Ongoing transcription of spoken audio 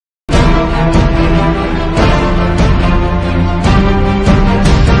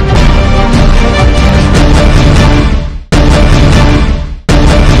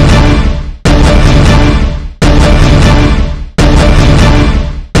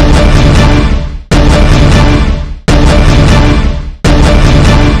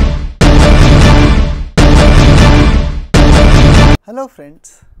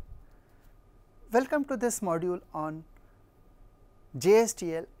friends, welcome to this module on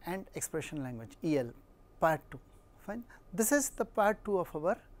JSTL and expression language EL part 2. Fine. This is the part 2 of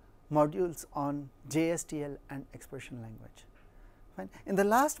our modules on JSTL and expression language. Fine. In the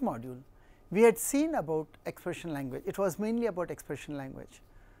last module, we had seen about expression language. It was mainly about expression language.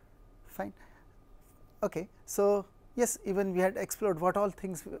 Fine. Okay. So, yes, even we had explored what all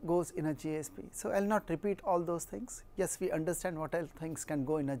things goes in a JSP. So, I will not repeat all those things. Yes, we understand what all things can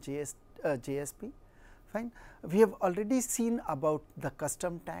go in a JSP. Fine. We have already seen about the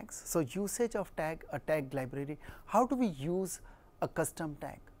custom tags. So, usage of tag, a tag library. How do we use a custom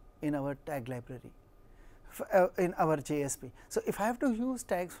tag in our tag library in our JSP? So, if I have to use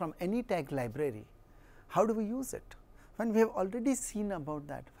tags from any tag library, how do we use it? Fine. We have already seen about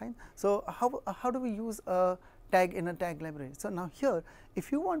that. Fine. So, how do we use a tag in a tag library? So, now here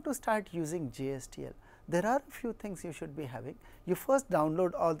if you want to start using JSTL, there are a few things you should be having. You first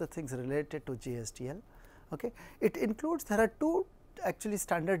download all the things related to JSTL. Okay. It includes, there are two actually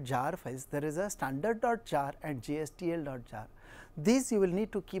standard jar files. There is a standard.jar and JSTL.jar. These you will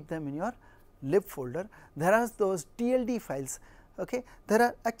need to keep them in your lib folder. There are those TLD files. Okay. There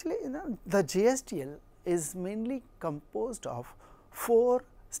are actually, the JSTL is mainly composed of 4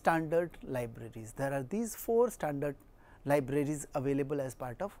 standard libraries. There are these 4 standard libraries available as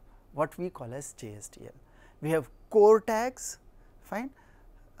part of what we call as JSTL. We have core tags, fine.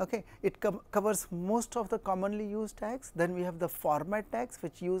 Okay. It covers most of the commonly used tags. Then we have the format tags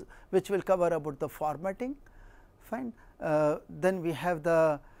which will cover about the formatting, fine. Then we have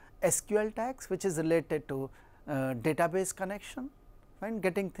the SQL tags which is related to database connection, fine,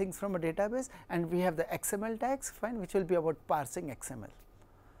 getting things from a database, and we have the XML tags, fine, which will be about parsing XML.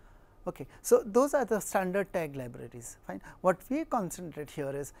 Okay. So, those are the standard tag libraries, fine. What we concentrate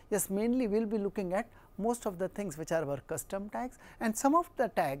here is, yes, mainly we will be looking at most of the things which are our custom tags and some of the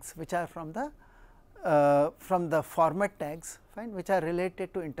tags which are from the format tags, fine, which are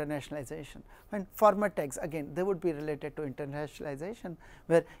related to internationalization. Fine. Format tags, again they would be related to internationalization,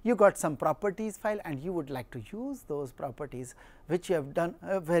 where you got some properties file and you would like to use those properties which you have done,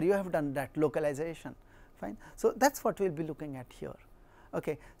 where you have done that localization, fine. So, that is what we will be looking at here.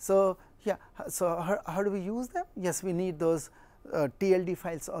 Okay. So, yeah, so how do we use them? Yes, we need those TLD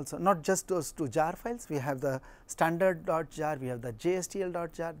files also, not just those 2 jar files. We have the standard.jar, we have the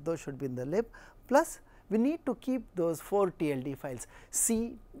JSTL.jar, those should be in the lib, plus we need to keep those 4 TLD files,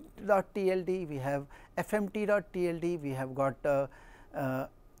 C.TLD, we have FMT.TLD, we have got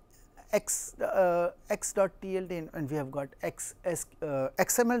X.TLD and we have got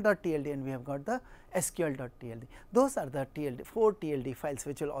XML.TLD and we have got the SQL.TLD. Those are the 4 TLD files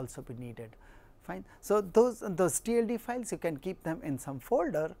which will also be needed, fine. So, those TLD files you can keep them in some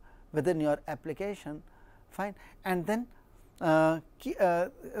folder within your application, fine, and then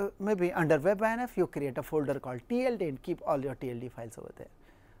maybe under WebINF you create a folder called TLD and keep all your TLD files over there,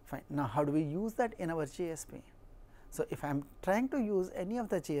 fine. Now, how do we use that in our JSP? So, if I am trying to use any of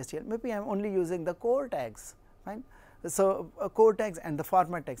the JSTL, maybe I am only using the core tags, fine. So, core tags and the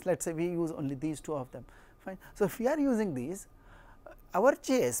format tags, let us say we use only these 2 of them, fine. So, if we are using these, our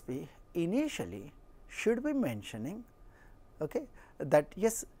JSP initially should be mentioning, okay, that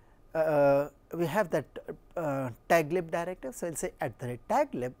yes, we have that taglib directive. So, I will say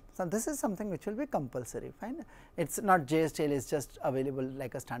 @taglib. So, this is something which will be compulsory, fine. It is not JSTL is just available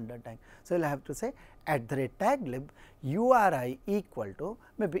like a standard tag. So, you will have to say @taglib URI equal to,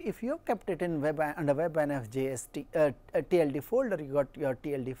 maybe if you have kept it in under WebINF TLD folder, you got your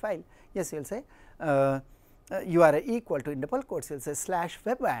TLD file. Yes, you will say URI equal to, in double quotes you will say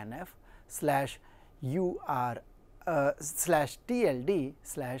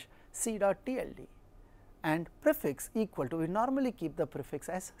 /WebINF/UR/TLD/C.TLD and prefix equal to, we normally keep the prefix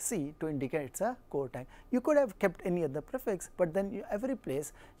as C to indicate it is a core tag. You could have kept any other prefix, but then every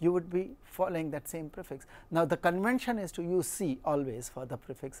place you would be following that same prefix. Now, the convention is to use C always for the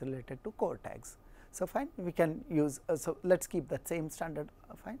prefix related to core tags. So, fine, we can use, so let us keep that same standard,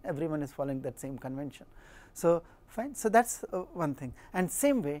 fine, everyone is following that same convention. So, fine, so that is one thing, and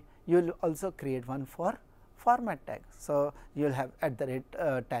same way you will also create one for format tag. So, you will have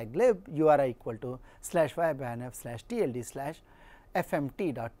 @taglib URI equal to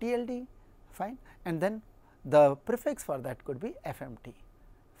 /WebINF/TLD/FMT.TLD, fine, and then the prefix for that could be FMT,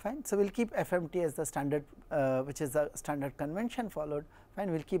 fine. So, we will keep FMT as the standard, which is the standard convention followed,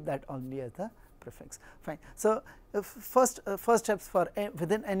 fine, we will keep that only as the prefix, fine. So, first steps for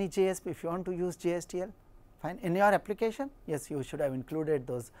within any JSP, if you want to use JSTL, fine, in your application, yes, you should have included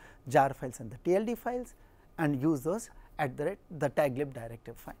those jar files and the TLD files and use those the taglib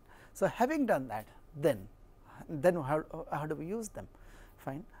directive, fine. So, having done that, then how do we use them?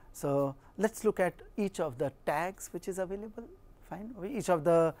 fine. So, let us look at each of the tags which is available, fine, each of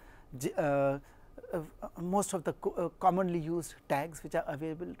the most of the commonly used tags which are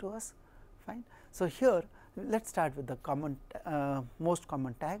available to us, fine. So, here let us start with the common most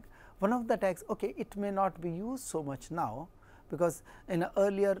common tag. One of the tags, okay, it may not be used so much now, because in an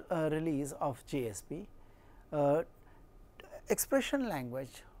earlier release of JSP, expression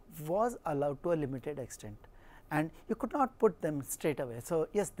language was allowed to a limited extent, and you could not put them straight away. So,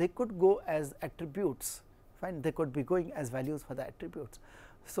 yes, they could go as attributes, fine, they could be going as values for the attributes.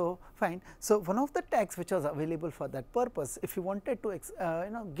 So, fine. So, one of the tags which was available for that purpose, if you wanted to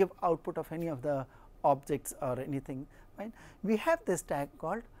give output of any of the objects or anything, fine, we have this tag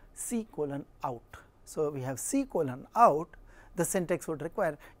called C:(out). So, we have C:(out), the syntax would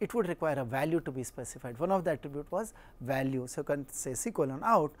require, it would require a value to be specified. One of the attribute was value. So, you can say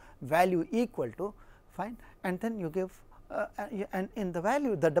C:(out) value equal to, fine, and then you give and in the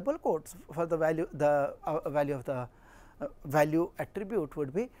value, the double quotes for the value, the value of the value attribute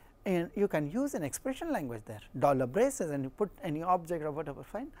would be, you can use an expression language there, dollar braces, and you put any object or whatever,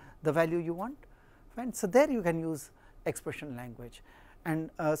 fine, the value you want, fine. So, there you can use expression language,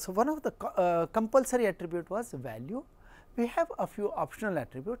 and so one of the compulsory attribute was value. We have a few optional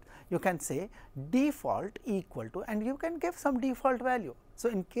attributes. You can say default equal to, and you can give some default value. So,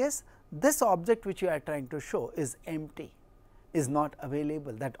 in case this object which you are trying to show is empty, is not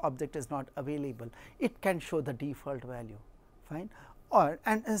available, that object is not available, it can show the default value, fine. Or,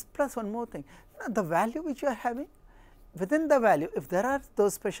 and as plus one more thing, the value which you are having, within the value, if there are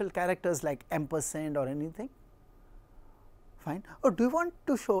those special characters like ampersand or anything, fine, or do you want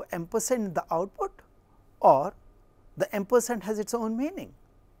to show ampersand in the output, or the ampersand has its own meaning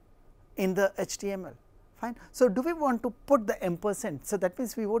in the HTML, fine. So, do we want to put the ampersand? So, that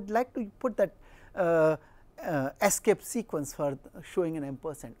means we would like to put that escape sequence for showing an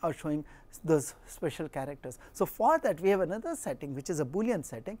ampersand or showing those special characters. So, for that we have another setting which is a Boolean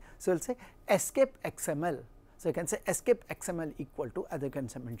setting. So, we will say escape XML. So, you can say escape XML equal to, either you can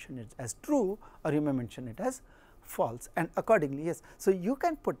mention it as true or you may mention it as false, and accordingly, yes. So, you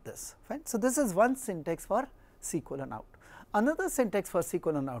can put this, fine. So, this is one syntax for C:(out). Another syntax for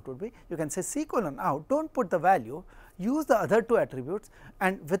C:(out) would be, you can say C:(out), do not put the value, use the other two attributes,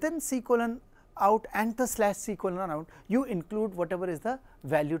 and within C:(out) and the /C:(out), you include whatever is the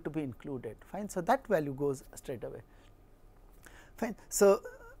value to be included, fine. So, that value goes straight away, fine. So,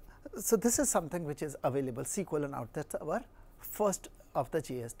 this is something which is available, C:(out), that is our first of the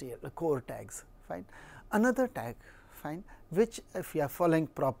JSTL, the core tags, fine. Another tag, fine, which if you are following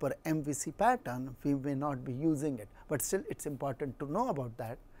proper MVC pattern, we may not be using it, but still it is important to know about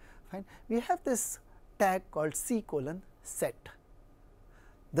that, fine. We have this tag called C:(set).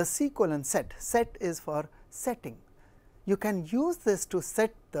 The C:(set), set is for setting. You can use this to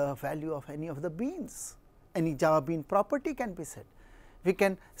set the value of any of the beans, any Java bean property can be set. We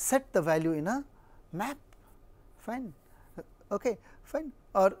can set the value in a map, fine, okay, fine,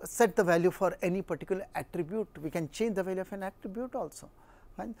 or set the value for any particular attribute. We can change the value of an attribute also,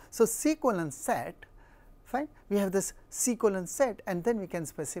 fine. So, C:(set), fine, we have this C:(set), and then we can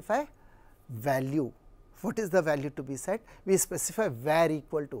specify value. What is the value to be set? We specify var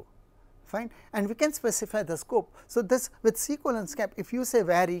equal to, fine, and we can specify the scope. So, this with C:(scope, if you say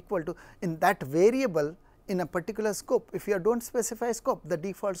var equal to, in that variable in a particular scope, if you do not specify scope, the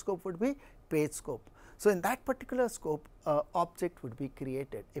default scope would be page scope. So, in that particular scope, object would be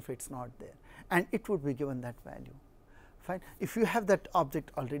created if it is not there, and it would be given that value, fine. If you have that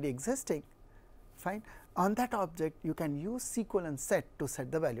object already existing, fine, on that object you can use C:(set) to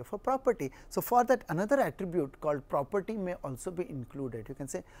set the value for property. So, for that another attribute called property may also be included. You can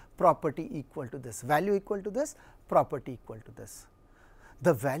say property equal to this, value equal to this, property equal to this.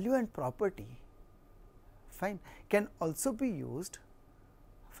 The value and property, fine, can also be used,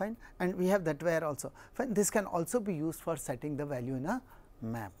 fine, and we have that where also, fine. This can also be used for setting the value in a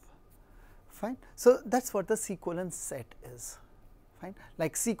map, fine. So, that is what the C:(set) is, fine,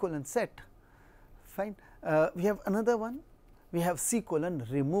 like C:(set), fine. We have another one, we have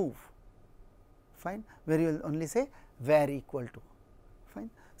C:(remove), fine, where you will only say var equal to, fine.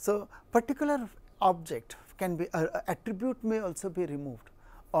 So, particular object can be attribute may also be removed,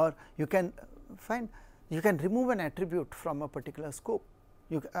 or you can find you can remove an attribute from a particular scope.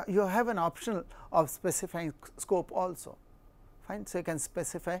 You have an option of specifying scope also, fine. So, you can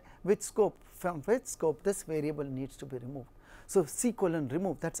specify which scope, from which scope this variable needs to be removed. So,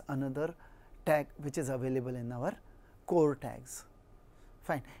 C:(remove, that is another tag which is available in our core tags,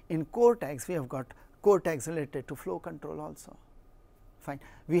 fine. In core tags we have got core tags related to flow control also, fine.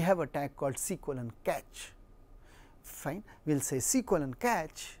 We have a tag called C:(catch, fine. We will say C colon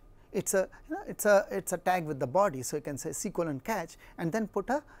catch, it's a it's a tag with the body. So, you can say C colon catch and then put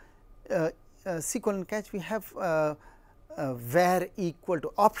a C colon catch. We have var equal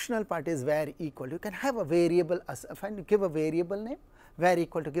to, optional part is var equal to. You can have a variable, fine, you give a variable name, var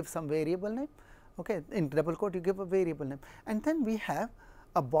equal to give some variable name, okay. In double quote you give a variable name, and then we have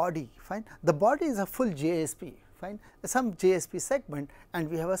a body, fine. The body is a full JSP, fine, some JSP segment, and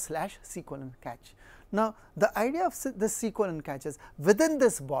we have a slash C colon catch. Now, the idea of this C colon catch is within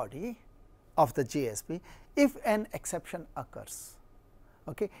this body of the JSP, if an exception occurs,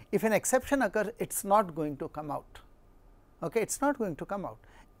 okay. If an exception occurs, it is not going to come out, okay. It is not going to come out.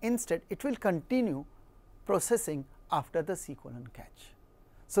 Instead, it will continue processing after the C colon catch.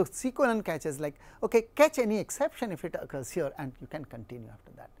 So, C colon catch is like, okay, catch any exception if it occurs here, and you can continue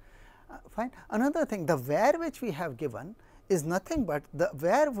after that. Fine. Another thing, the var which we have given is nothing but the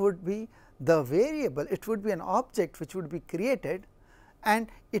var would be the variable, it would be an object which would be created, and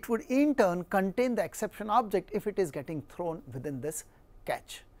it would in turn contain the exception object if it is getting thrown within this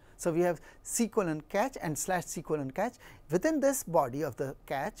catch. So, we have C colon catch and slash C colon catch. Within this body of the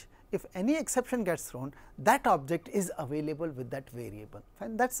catch, if any exception gets thrown, that object is available with that variable,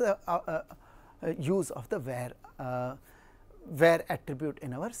 fine. That is a use of the var attribute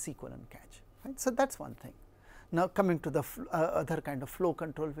in our C colon catch, right. So, that is one thing. Now, coming to the other kind of flow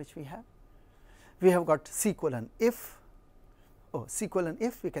control which we have got C colon if, C colon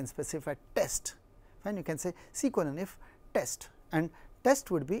if we can specify test, fine. You can say C colon if test, and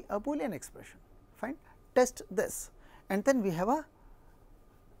test would be a Boolean expression, fine, test this, and then we have a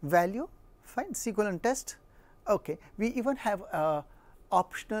value, fine, C colon test, okay. We even have a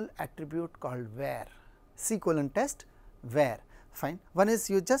optional attribute called var, C colon test var, fine. One is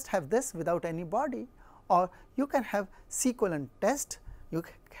you just have this without any body, or you can have C colon test, you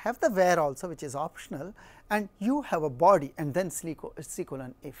have the var also which is optional, and you have a body and then C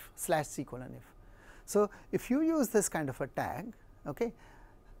colon if slash C colon if. So, if you use this kind of a tag, okay,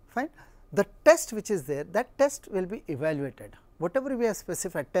 fine, the test which is there, that test will be evaluated. Whatever we have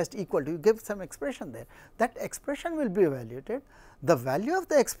specified test equal to, you give some expression there, that expression will be evaluated. The value of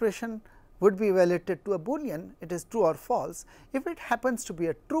the expression would be evaluated to a Boolean, it is true or false. If it happens to be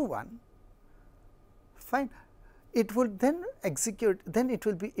a true one, fine, it would then execute, then it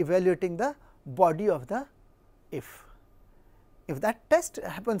will be evaluating the body of the if. If that test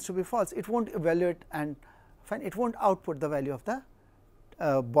happens to be false, it will not evaluate and fine, it will not output the value of the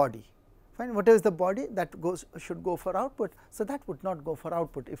body. Fine, whatever is the body that should go for output. So, that would not go for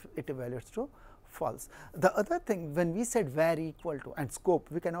output if it evaluates to false. The other thing, when we said var equal to and scope,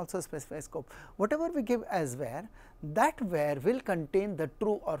 we can also specify scope. Whatever we give as var, that var will contain the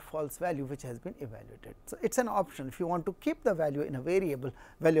true or false value which has been evaluated. So, it is an option. If you want to keep the value in a variable,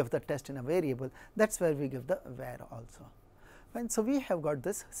 value of the test in a variable, that is where we give the var also. Fine. So, we have got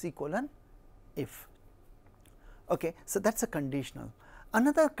this C colon if. Okay. So, that is a conditional.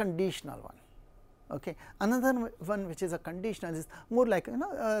 Another conditional one, okay. Another one which is a conditional is more like,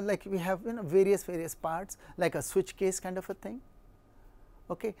 like we have various parts like a switch case kind of a thing,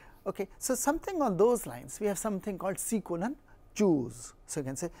 okay. Okay. So, something on those lines, we have something called C colon choose. So, you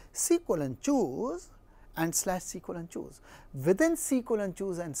can say C colon choose and slash C colon choose. Within C colon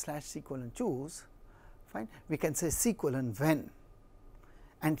choose and slash C colon choose, fine, we can say C colon when.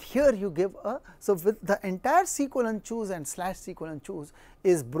 And here you give a, so with the entire C colon choose and slash C colon choose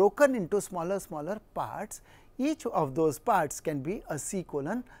is broken into smaller parts. Each of those parts can be a C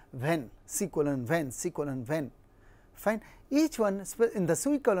colon when, C colon when, C colon when, fine. Each one in the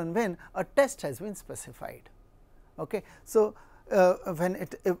C colon when a test has been specified, okay. So,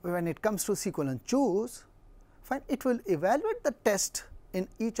 when it comes to C colon choose, fine, it will evaluate the test in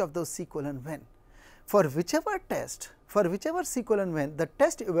each of those C colon when. For whichever test, for whichever C colon when the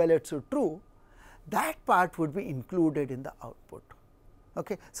test evaluates to true, that part would be included in the output.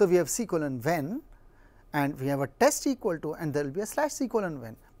 Okay. So, we have C colon when and we have a test equal to, and there will be a slash C colon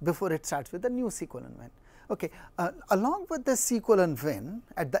when before it starts with the new C colon when. Okay. Along with the C colon when,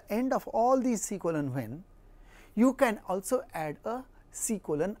 at the end of all these C colon when, you can also add a C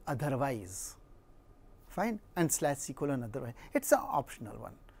colon otherwise, fine, and slash C colon otherwise. It is an optional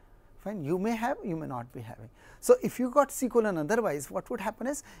one. Fine, you may have, you may not be having. So, if you got C colon otherwise, what would happen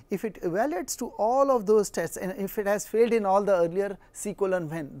is, if it evaluates to all of those tests and if it has failed in all the earlier C colon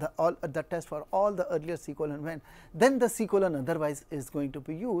when, the test for all the earlier C colon when, then the C colon otherwise is going to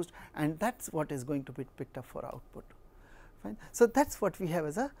be used, and that is what is going to be picked up for output. Fine. So, that is what we have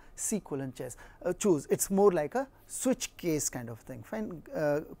as a C colon choose. It is more like a switch case kind of thing. Fine.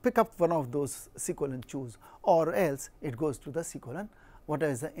 Pick up one of those C colon choose, or else it goes to the C colon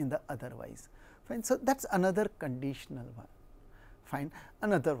whatever is in the otherwise. fine. So, that is another conditional one, fine.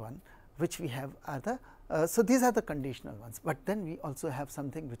 Another one which we have are the, so these are the conditional ones, but then we also have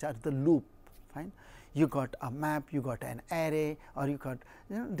something which are the loop, fine. You got a map, you got an array, or you got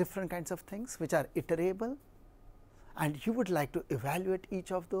different kinds of things which are iterable, and you would like to evaluate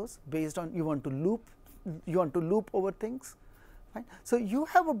each of those based on you want to loop over things, fine. So, you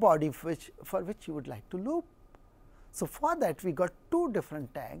have a body for which you would like to loop. So, for that we got two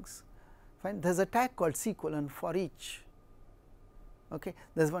different tags, fine. There is a tag called C colon for each, okay.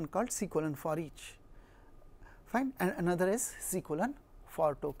 There is one called C colon for each, fine, and another is C colon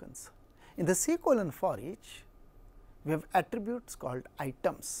for tokens. In the C colon for each, we have attributes called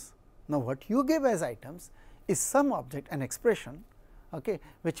items. Now, what you give as items is some object, an expression, okay,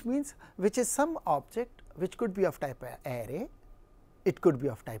 which means which is some object which could be of type array, it could be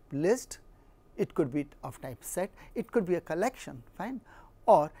of type list, it could be of type set, it could be a collection, fine,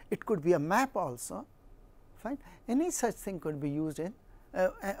 or it could be a map also, fine. Any such thing could be used in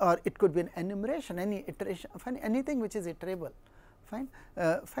or it could be an enumeration, any iteration, fine, anything which is iterable, fine,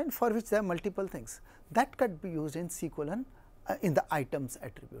 fine, for which there are multiple things that could be used in C colon in the items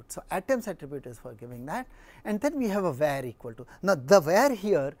attribute. So, items attribute is for giving that, and then we have a var equal to. Now, the var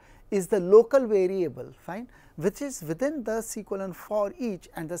here is the local variable, fine, which is within the C colon for each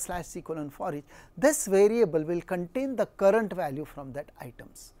and the slash C colon for each. This variable will contain the current value from that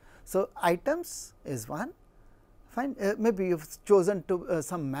items. So, items is one, fine, maybe you have chosen to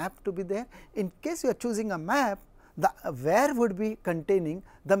some map to be there. In case you are choosing a map, the var would be containing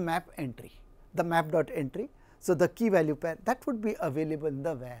the map entry, the map dot entry. So, the key value pair that would be available in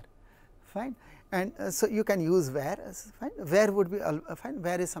the var, fine, and so you can use var, fine. Var would be fine,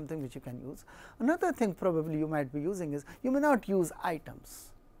 var is something which you can use. Another thing probably you might be using is you may not use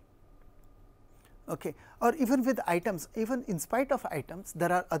items, okay, or even with items, even in spite of items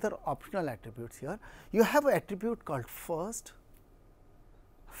there are other optional attributes here. You have an attribute called first,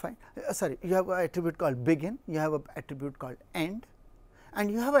 fine, sorry, you have an attribute called begin, you have an attribute called end, and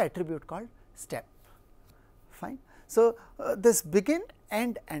you have an attribute called step, fine. So, this begin,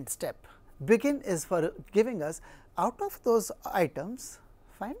 end and step. Begin is for giving us out of those items,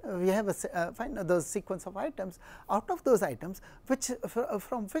 fine, we have a fine those sequence of items, out of those items which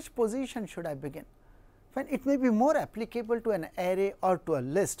from which position should I begin, fine. It may be more applicable to an array or to a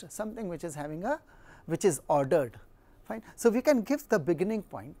list, something which is having a which is ordered, fine. So, we can give the beginning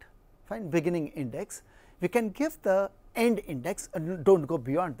point, fine, beginning index, we can give the end index and do not go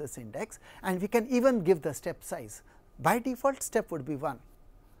beyond this index, and we can even give the step size. By default step would be 1,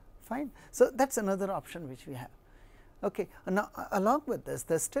 fine. So, that is another option which we have. Okay. Now, along with this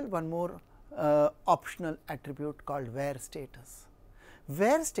there is still one more optional attribute called var status.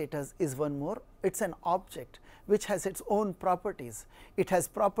 Var status is one more, it is an object which has its own properties. It has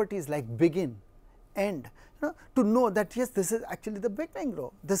properties like begin, end, to know that yes, this is actually the beginning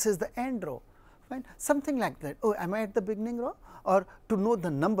row, this is the end row, fine, something like that. Oh, am I at the beginning row, or to know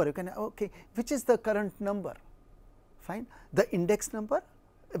the number you can, okay, which is the current number, fine, the index number,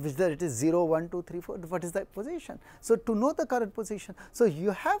 whether it is 0, 1, 2, 3, 4, what is the position. So, to know the current position. So,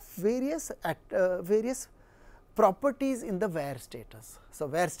 you have various various properties in the var status. So,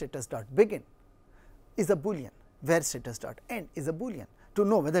 var status dot begin is a boolean, var status dot end is a boolean to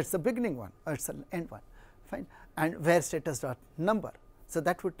know whether it is the beginning one or it is the end one, fine, and var status dot number. So,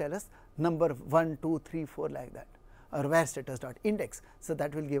 that would tell us number 1, 2, 3, 4 like that, or var status dot index. So,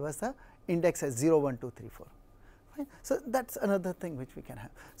 that will give us the index as 0, 1, 2, 3, 4. Fine. So, that is another thing which we can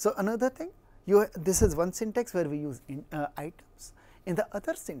have. So, another thing, this is one syntax where we use items. In the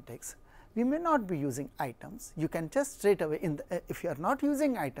other syntax, we may not be using items. You can just straight away in the, if you are not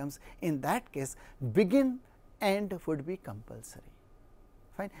using items, in that case begin, end would be compulsory,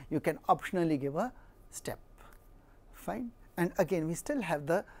 fine. You can optionally give a step, fine, and again we still have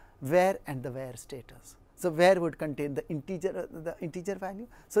the var and the var status. So, var would contain the integer value.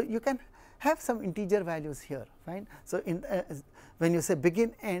 So, you can have some integer values here, fine. So, in when you say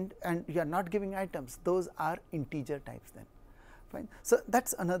begin, end and you are not giving items, those are integer types then, fine. So, that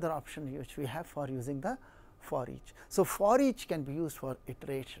is another option which we have for using the for each. So, for each can be used for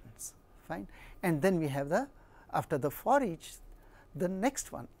iterations, fine, and then we have the after the for each, the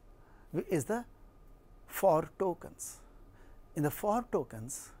next one is the for tokens. In the for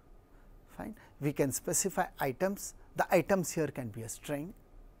tokens, fine, we can specify items. The items here can be a string,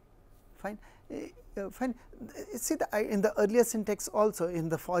 fine. Fine. See in the earlier syntax also, in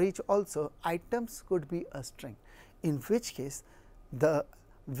the for each also, items could be a string, in which case the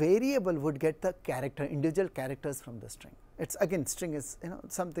variable would get the character, individual characters from the string. It is again string is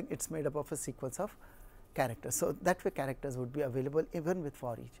something, it is made up of a sequence of characters. So, that way characters would be available even with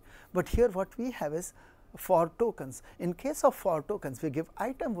for each, but here what we have is for tokens. In case of for tokens, we give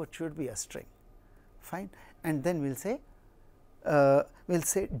item which should be a string, fine, and then we will say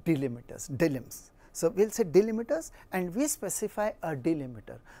delimiters, delims. So, we will say delimiters and we specify a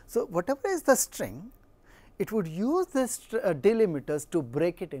delimiter. So, whatever is the string, it would use this delimiters to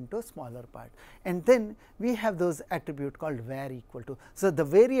break it into smaller parts, and then we have those attribute called var equal to. So, the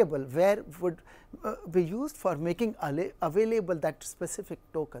variable var would be used for making available that specific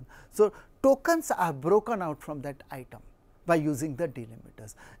token. So, tokens are broken out from that item by using the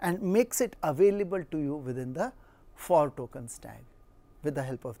delimiters and makes it available to you within the for tokens tag with the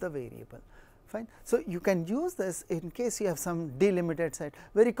help of the variable. Fine. So, you can use this in case you have some delimited set.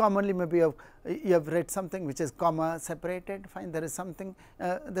 Very commonly maybe you have read something which is comma separated, fine. There is something,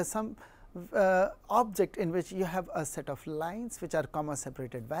 there is some object in which you have a set of lines which are comma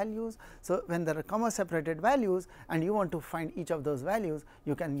separated values. So, when there are comma separated values and you want to find each of those values,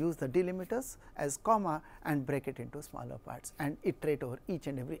 you can use the delimiters as comma and break it into smaller parts and iterate over each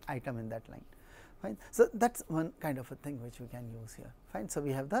and every item in that line. Fine. So, that is one kind of a thing which we can use here. Fine. So,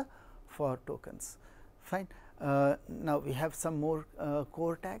 we have the for tokens. Fine. Now, we have some more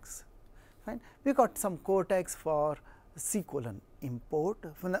core tags. Fine. We got some core tags for C:, import.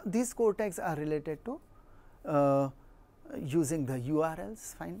 Now, these core tags are related to using the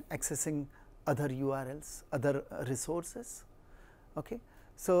URLs, fine, accessing other URLs, other resources. Okay.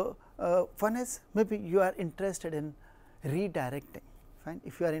 So, one is maybe you are interested in redirecting. Fine.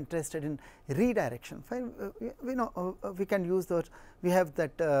 If you are interested in redirection, fine, we know we can use those. We have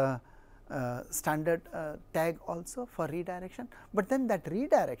that standard tag also for redirection, but then that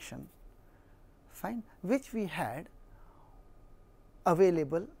redirection, fine, which we had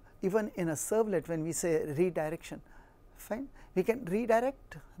available even in a servlet when we say redirection, fine, we can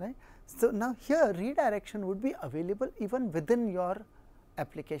redirect, right. So, now here redirection would be available even within your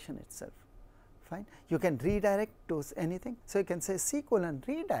application itself. Fine. You can redirect to anything. So, you can say C:,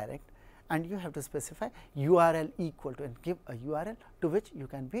 redirect, and you have to specify URL equal to and give a URL to which you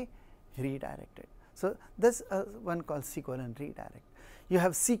can be redirected. So, this one called C:, redirect. You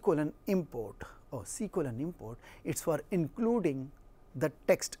have C:, import. Oh, C:, import, it is for including the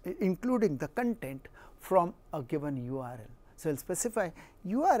text, including the content from a given URL. So, you will specify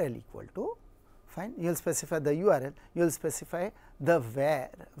URL equal to, fine, you will specify the URL, you will specify the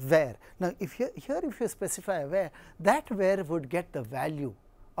where. Now, if here if you specify a where, that where would get the value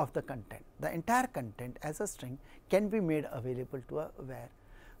of the content. The entire content as a string can be made available to a where.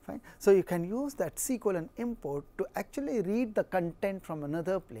 Fine. So, you can use that C:, import to actually read the content from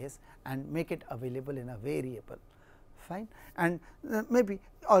another place and make it available in a variable. Fine. And maybe,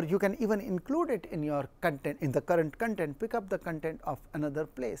 or you can even include it in your content, in the current content, pick up the content of another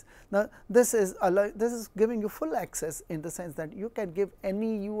place. Now, this is giving you full access in the sense that you can give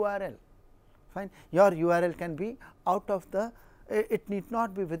any URL. Fine. Your URL can be out of the, it need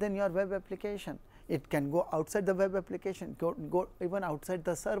not be within your web application. It can go outside the web application, go even outside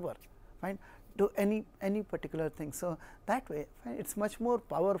the server, fine, to any particular thing. So, that way, fine, it is much more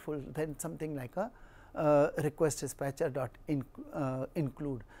powerful than something like a request dispatcher dot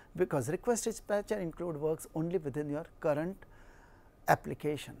include, because request dispatcher include works only within your current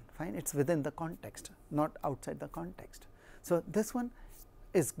application, fine, it is within the context, not outside the context. So, this one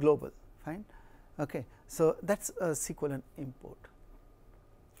is global, fine. Okay. So, that is a C:, import.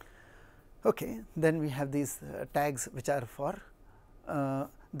 Okay. Then we have these tags which are for,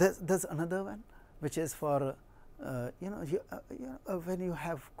 there is another one which is for when you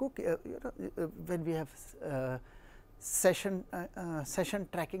have when we have session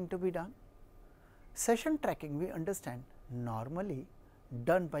tracking to be done. Session tracking we understand normally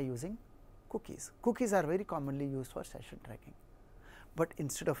done by using cookies. Cookies are very commonly used for session tracking, but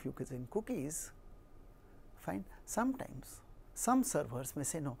instead of using cookies, fine, sometimes some servers may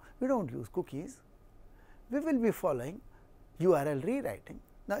say no, we do not use cookies, we will be following URL rewriting.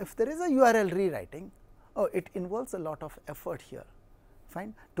 Now, if there is a URL rewriting, oh, it involves a lot of effort here,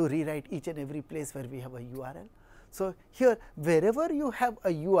 fine, to rewrite each and every place where we have a URL. So, here wherever you have a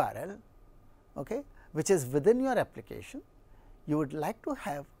URL, okay, which is within your application, you would like to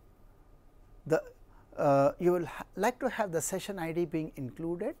have the the session ID being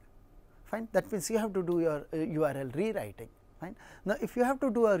included, fine. That means you have to do your URL rewriting, fine. Now, if you have to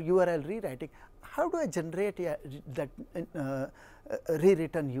do a URL rewriting, how do I generate that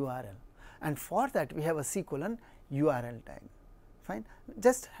rewritten URL? And for that we have a C:, URL tag, fine.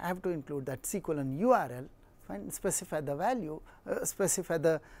 Just have to include that C:, URL, fine, specify the value, specify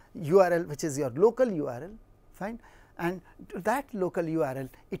the URL which is your local URL, fine, and to that local URL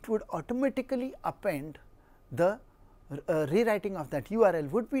it would automatically append the rewriting of that URL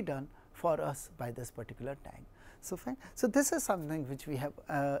would be done for us by this particular tag. So, fine. So, this is something which we have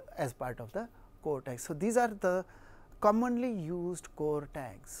as part of the core tags. So, these are the commonly used core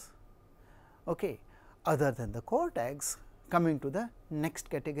tags. Okay. Other than the core tags, coming to the next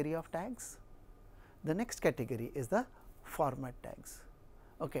category of tags, the next category is the format tags.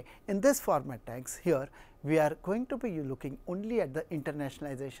 Okay. In this format tags, here we are going to be looking only at the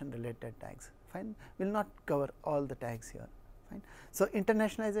internationalization related tags. Fine. We will not cover all the tags here. Fine. So,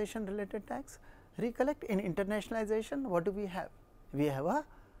 internationalization related tags, recollect in internationalization what do we have? We have a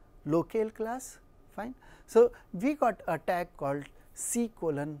locale class. Fine. So, we got a tag called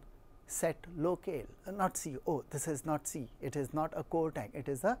C:set locale, not C. Oh, this is not C, it is not a core tag, it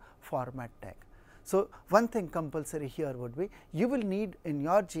is a format tag. So, one thing compulsory here would be you will need in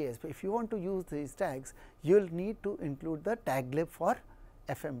your JSP, if you want to use these tags, you will need to include the tag lib for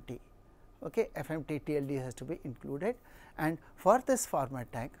FMT. Okay, FMT TLD has to be included, and for this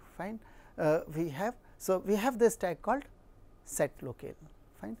format tag, fine, we have this tag called set locale.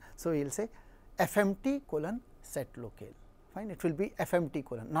 Fine. So, we will say FMT:set locale. Fine, it will be FMT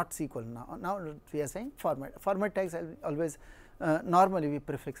colon, not C colon. Now we are saying format tags always normally we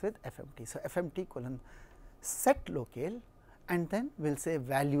prefix with FMT. So, FMT:set locale, and then we will say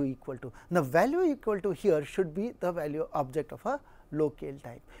value equal to. Now, value equal to here should be the value object of a locale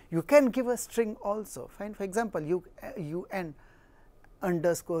type. You can give a string also. Fine. For example, UN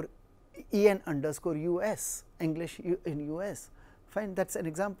underscore EN underscore US, English in US. Fine, that is an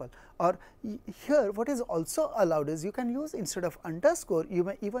example. Or here what is also allowed is you can use, instead of underscore, you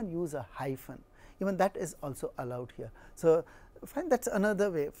may even use a hyphen, even that is also allowed here. So, fine, that is another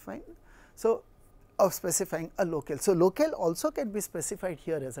way. Fine. So, of specifying a locale. So, locale also can be specified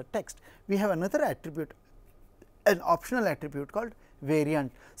here as a text. We have another attribute, an optional attribute called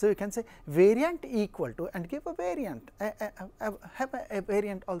variant. So, you can say variant equal to and give a variant, have a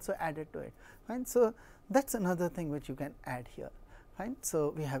variant also added to it. Fine. So, that is another thing which you can add here. Fine.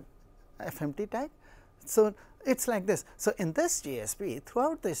 So, we have FMT tag. So, it is like this. So, in this JSP,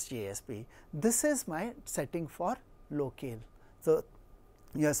 throughout this JSP, this is my setting for locale. So,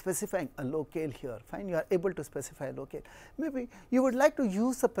 you are specifying a locale here. Fine, you are able to specify a locale. Maybe you would like to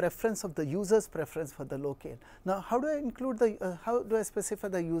use the preference of the user's preference for the locale. Now, how do I include the how do I specify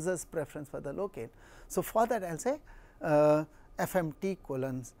the user's preference for the locale? So, for that I will say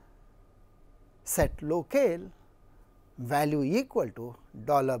FMT:set locale value equal to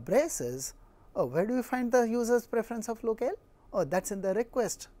 $braces. Oh, where do we find the user's preference of locale? Oh, that is in the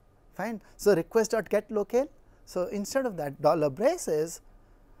request. Fine. So, request.get locale. So, instead of that $braces,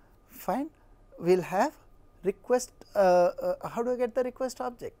 fine, we will have request. How do I get the request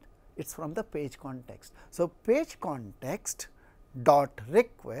object? It is from the page context. So, page context dot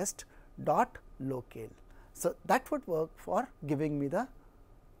request dot locale. So, that would work for giving me the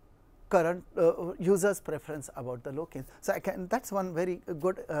current user's preference about the locale. So, that is one very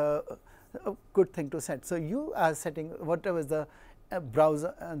good thing to set. So, you are setting whatever is the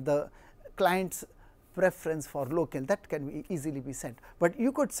browser the client's preference for locale, that can be easily be set, but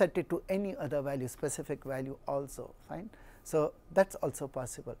you could set it to any other value, specific value also. Fine. So, that is also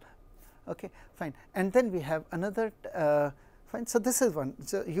possible. Okay, fine. And then we have another fine. So, this is one.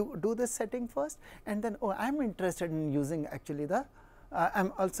 So, you do this setting first, and then I am interested in using actually the I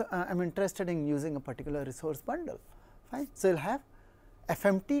am interested in using a particular resource bundle. Fine. So, you will have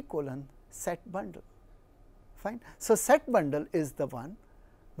FMT:set bundle. Fine. So, set bundle is the one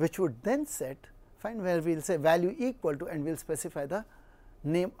which would then set, fine, where we will say value equal to, and we will specify the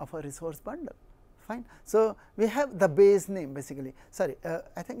name of a resource bundle. Fine. So, we have the base name basically, sorry,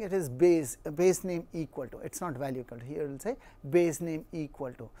 I think it is base name equal to, it is not value equal to, here we will say base name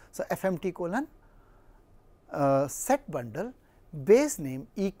equal to. So, FMT:set bundle base name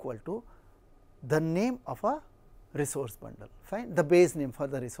equal to the name of a resource bundle. Fine. The base name for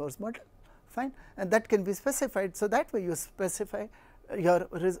the resource bundle. Fine. And that can be specified. So, that way you specify your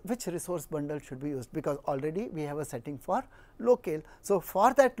which resource bundle should be used, because already we have a setting for locale. So,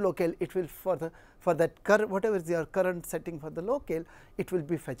 for that locale, it will for that whatever is your current setting for the locale, it will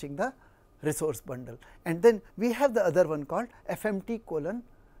be fetching the resource bundle. And then we have the other one called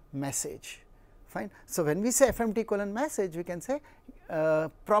FMT:message. Fine. So, when we say FMT:message, we can say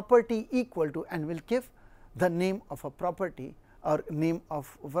property equal to, and we will give the name of a property or name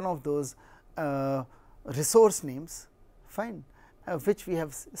of one of those resource names, fine, which we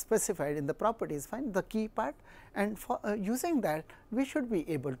have specified in the properties, fine, the key part, and for using that we should be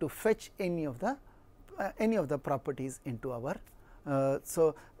able to fetch any of the properties into our.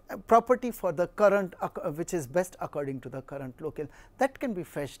 So,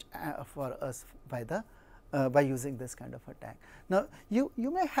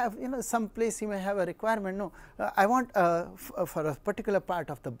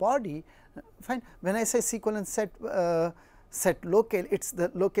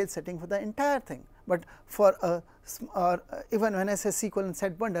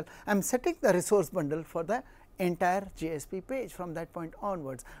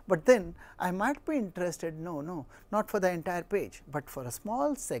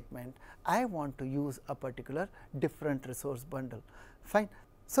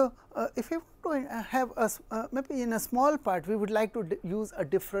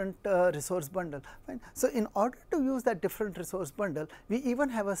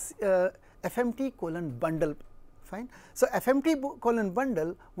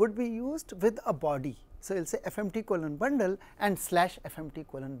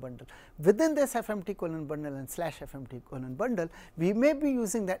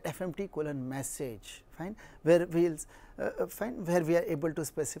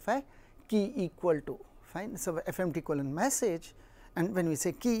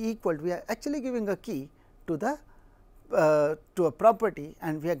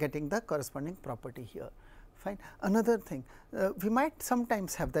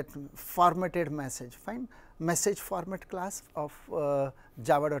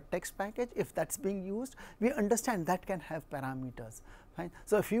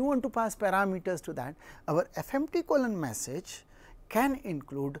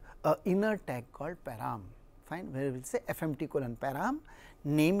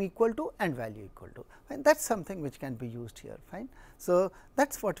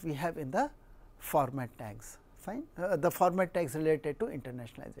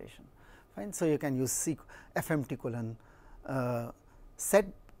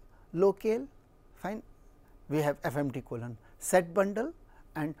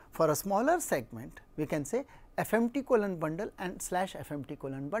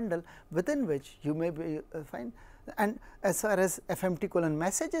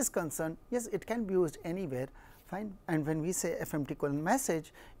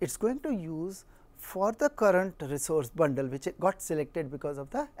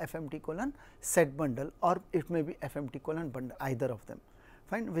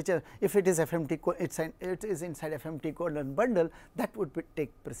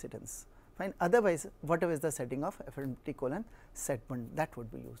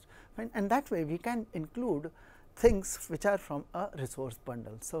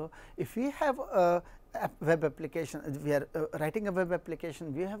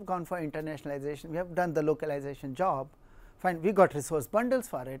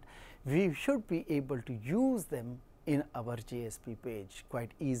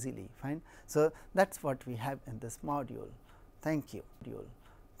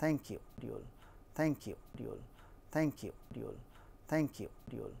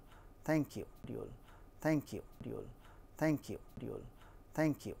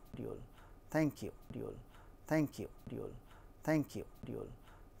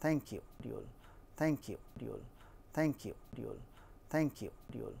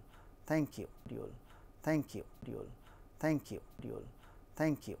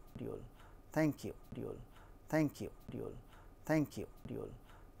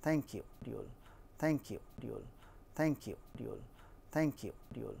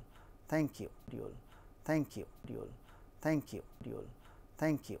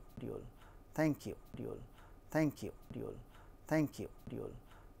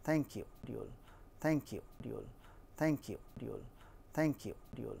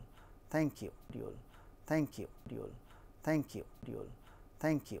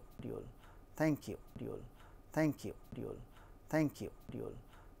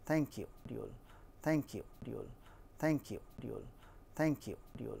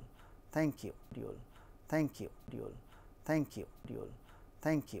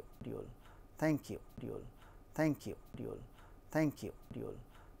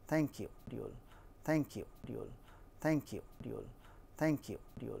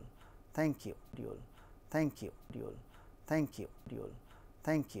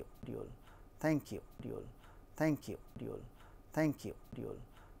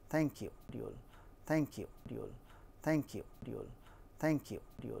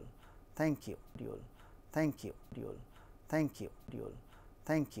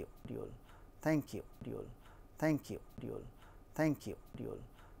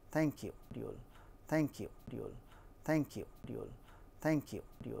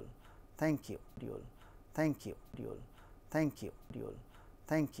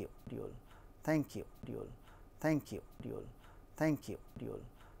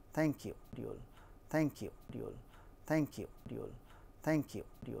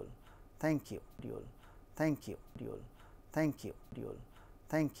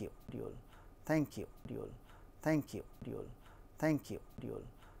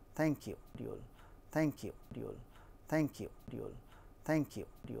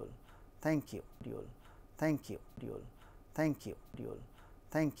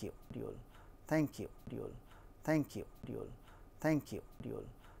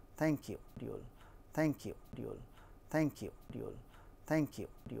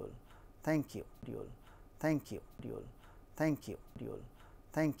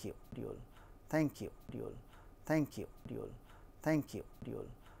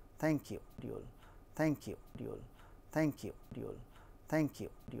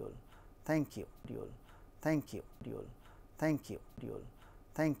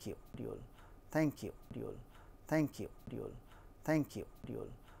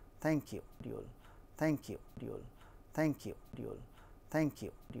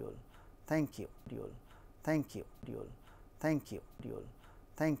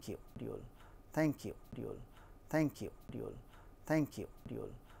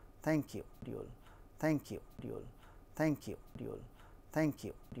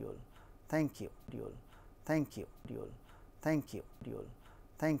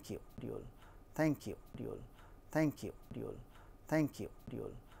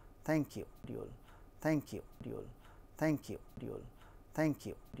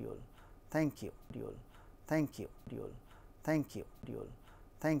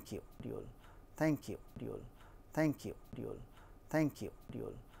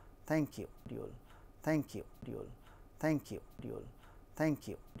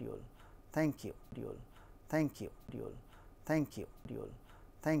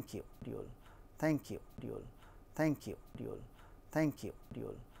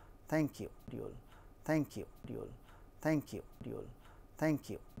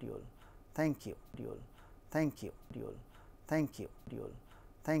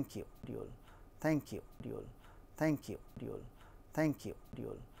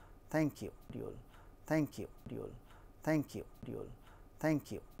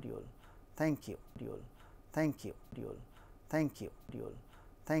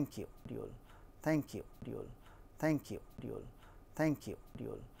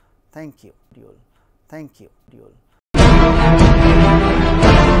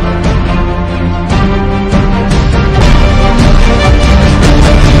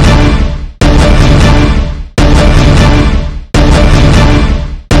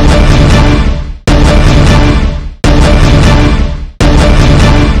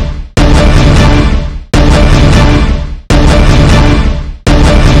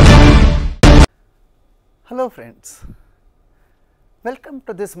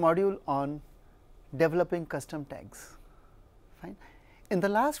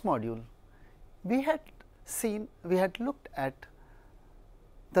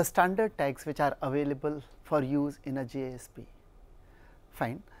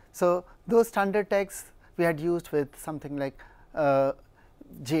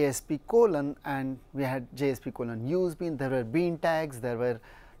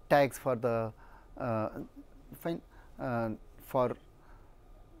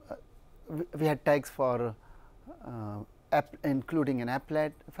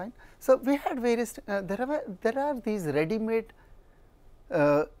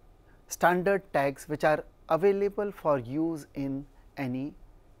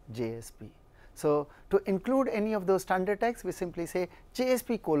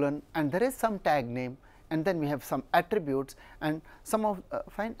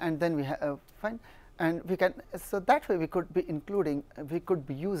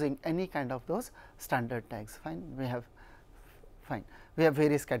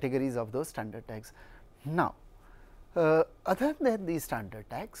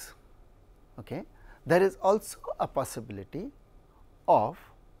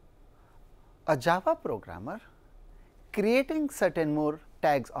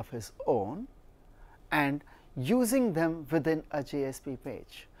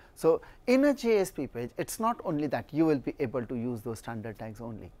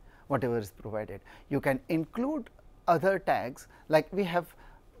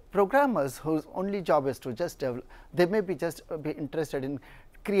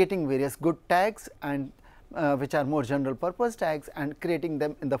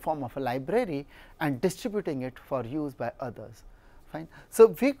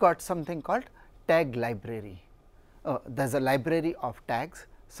 there is a library of tags,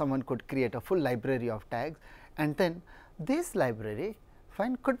 someone could create a full library of tags, and then this library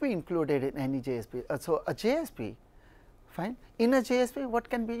fine could be included in any JSP. So, a JSP fine in a JSP what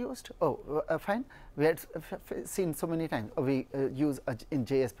can be used? Oh, fine, we had seen so many times we use in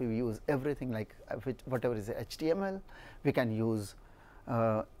JSP we use everything like whatever is HTML, we can use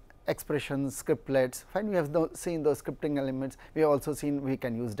expressions, scriptlets, fine, we have seen those scripting elements, we have also seen we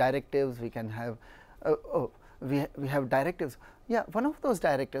can use directives, we can have we have directives. Yeah, one of those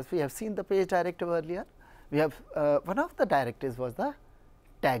directives we have seen the page directive earlier, we have one of the directives was the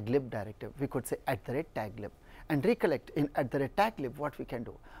taglib directive, we could say @taglib, and recollect in @taglib what we can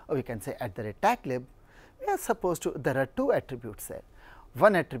do, or we can say @taglib, we are supposed to, there are two attributes there.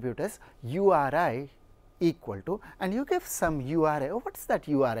 One attribute is URI equal to, and you give some URI. Oh, what is that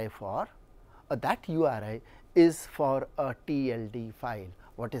URI for? That URI is for a TLD file.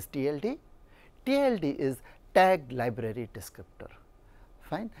 What is TLD? TLD is tag library descriptor,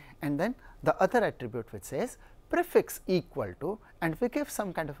 fine. And then the other attribute which says prefix equal to, and we give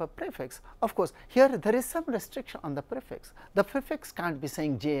some kind of a prefix. Of course, here there is some restriction on the prefix. The prefix can't be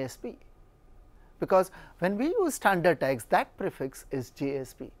saying JSP, because when we use standard tags that prefix is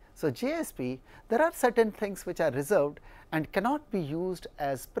JSP. So, JSP, there are certain things which are reserved and cannot be used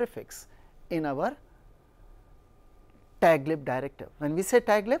as prefix in our taglib directive. When we say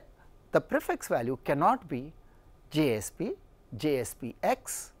taglib, the prefix value cannot be JSP,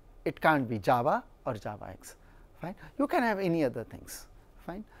 JSPX, it can't be Java or JavaX, fine. You can have any other things,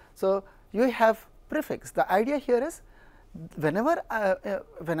 fine. So, you have prefix. The idea here is whenever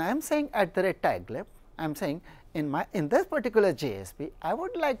when I am saying @taglib, I am saying in this particular JSP, I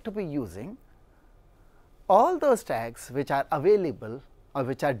would like to be using all those tags which are available or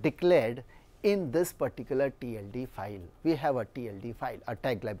which are declared in this particular TLD file. We have a TLD file, a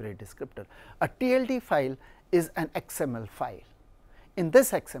tag library descriptor. A TLD file is an XML file. In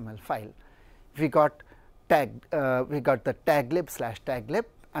this XML file, we got the taglib/taglib,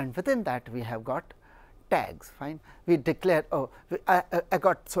 and within that we have got tags, fine. We declare, oh, I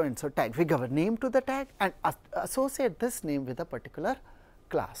got so and so tag, we give a name to the tag and associate this name with a particular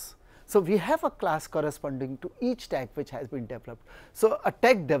class. So, we have a class corresponding to each tag which has been developed. So, a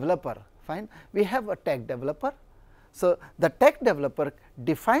tag developer, fine, we have a tag developer. So, the tag developer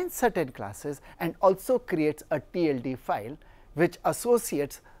defines certain classes and also creates a TLD file which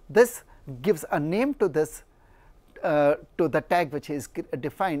associates this, gives a name to this to the tag which is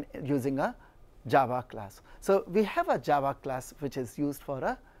defined using a Java class. So, we have a Java class which is used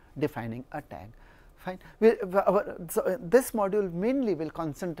for defining a tag, fine. So, this module mainly will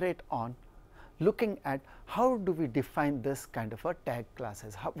concentrate on looking at how do we define this kind of a tag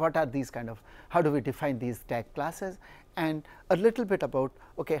classes, what are these kind of, how do we define these tag classes, and a little bit about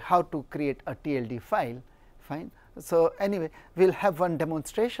how to create a TLD file, fine. So, anyway, we will have one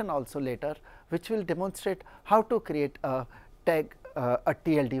demonstration also later which will demonstrate how to create a tag a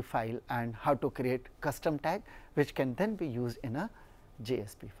TLD file and how to create custom tag which can then be used in a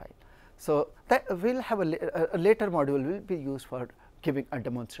JSP file. So, that we will have a later module will be used for giving a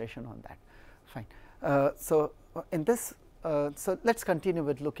demonstration on that, fine. So, in this so let us continue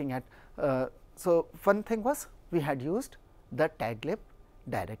with looking at, so one thing was we had used the taglib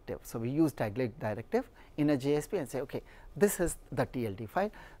directive. So, we use taglib directive in a JSP and say this is the TLD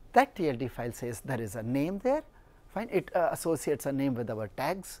file, that TLD file says there is a name there, fine, it associates a name with our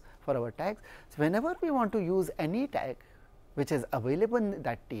tags for our tags. So, whenever we want to use any tag which is available in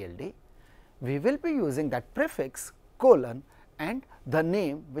that TLD, we will be using that prefix colon and the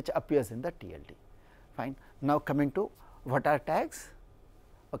name which appears in the TLD, fine. Now, coming to what are tags?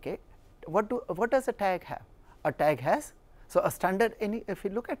 What does a tag have? A tag has, so a standard, if you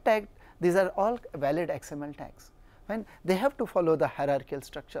look at tag, these are all valid XML tags, fine. They have to follow the hierarchical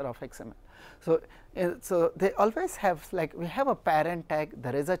structure of XML. So, so they always have, like we have a parent tag,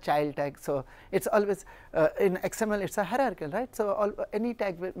 there is a child tag. So, it is always in XML it is a hierarchical, right. So, any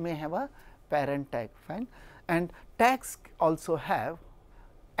tag may have a parent tag, fine, and tags also have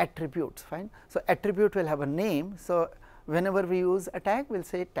attributes, fine. So, attribute will have a name. So, whenever we use a tag we will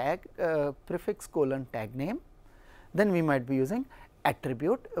say tag prefix colon tag name, then we might be using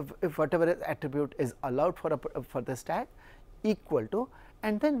attribute if whatever attribute is allowed for this tag equal to,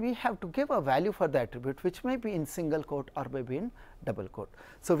 and then we have to give a value for the attribute which may be in single quote or maybe in double quote.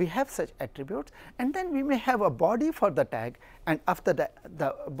 So, we have such attributes, and then we may have a body for the tag, and after the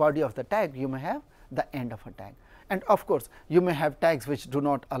body of the tag you may have the end of a tag, and of course, you may have tags which do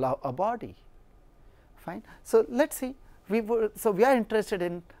not allow a body, fine. So, let us see, we are interested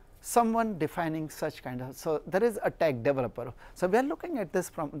in someone defining such kind of, so there is a tag developer. So, we are looking at this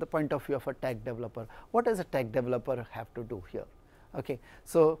from the point of view of a tag developer. What does a tag developer have to do here? Okay.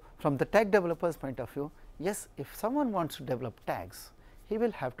 So, from the tag developer's point of view, yes, if someone wants to develop tags, he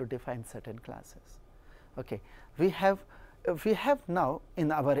will have to define certain classes. Okay. We have now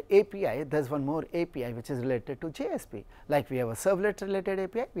in our API, there is one more API which is related to JSP, like we have a servlet related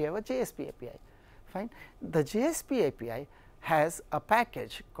API, we have a JSP API. Fine. The JSP API has a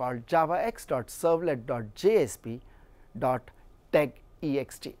package called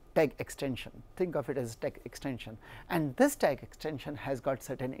javax.servlet.jsp.tagext, tag extension. Think of it as tag extension, and this tag extension has got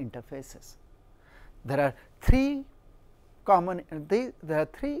certain interfaces. There are three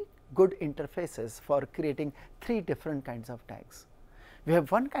good interfaces for creating three different kinds of tags. We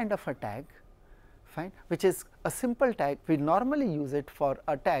have one kind of a tag, fine, which is a simple tag. We normally use it for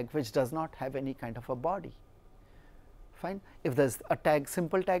a tag which does not have any kind of a body. Fine. If there is a tag,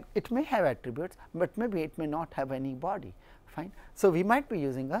 simple tag, it may have attributes, but maybe it may not have any body. Fine. So, we might be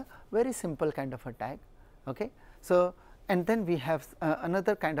using a very simple kind of a tag. Okay. So, and then we have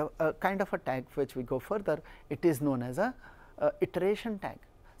another kind of a tag which we go further. It is known as a iteration tag.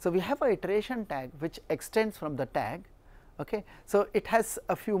 So, we have a iteration tag which extends from the tag. Okay. So, it has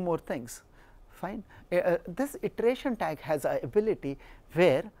a few more things. Fine. This iteration tag has a ability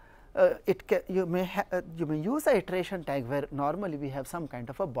where you may use a iteration tag where normally we have some kind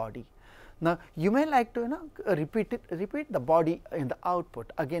of a body. Now, you may like to repeat the body in the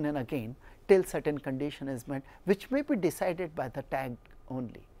output again and again till certain condition is met, which may be decided by the tag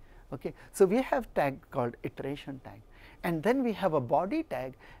only. Okay. So, we have tag called iteration tag, and then we have a body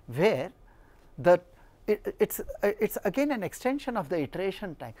tag where it's again an extension of the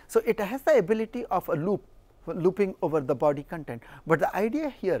iteration tag. So, it has the ability of a looping over the body content, but the idea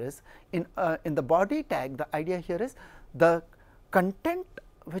here is in the body tag, the idea here is the content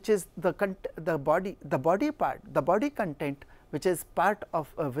which is the body part, the body content which is part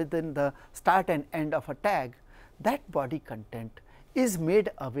of within the start and end of a tag, that body content is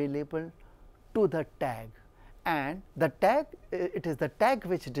made available to the tag, and the tag, it is the tag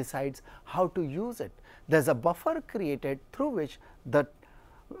which decides how to use it. There is a buffer created through which the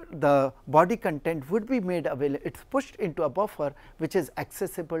body content would be made available. It is pushed into a buffer which is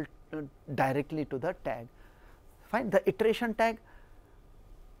accessible directly to the tag. Fine. The iteration tag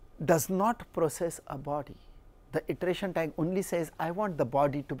does not process a body. The iteration tag only says I want the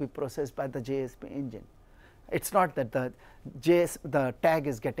body to be processed by the JSP engine. It is not that the tag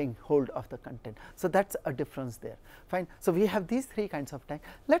is getting hold of the content. So, that is a difference there. Fine. So, we have these three kinds of tags.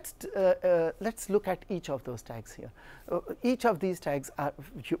 Let's look at each of those tags here. Each of these tags are,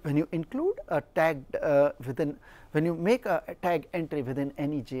 when you include a tag when you make a tag entry within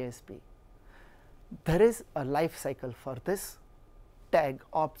any JSP, there is a life cycle for this tag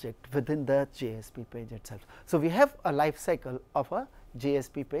object within the JSP page itself. So, we have a life cycle of a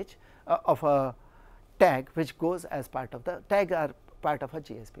JSP page of a tag which goes as part of the tag are part of a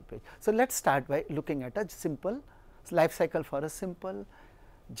JSP page. So, let us start by looking at a simple life cycle for a simple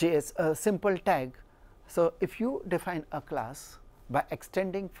simple tag. So, if you define a class by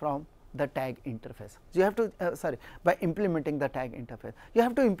extending from the tag interface, so you have to by implementing the tag interface, you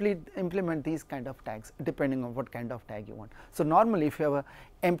have to implement these kind of tags depending on what kind of tag you want. So, normally if you have a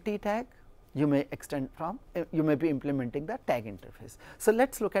empty tag, you may extend from, you may be implementing the tag interface. So,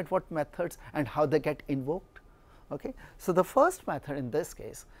 let us look at what methods and how they get invoked. Okay. So, the first method in this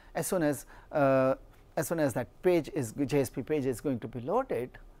case, as soon as that page is JSP page is going to be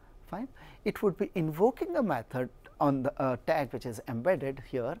loaded, fine, it would be invoking a method on the tag which is embedded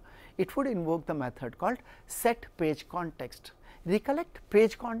here. It would invoke the method called set page context. Recollect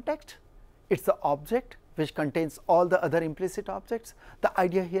page context, it is the object which contains all the other implicit objects. The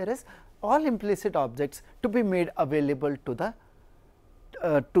idea here is all implicit objects to be made available to the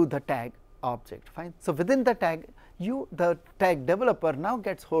tag object. Fine. So, within the tag, the tag developer now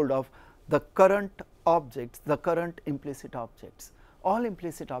gets hold of the current objects, the current implicit objects. All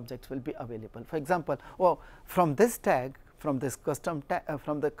implicit objects will be available. For example, from this tag, from this custom tag,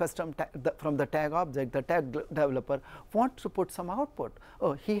 from the tag object, the tag developer wants to put some output.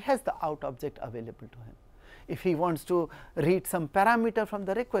 He has the out object available to him. If he wants to read some parameter from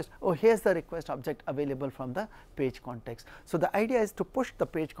the request, here is the request object available from the page context. So, the idea is to push the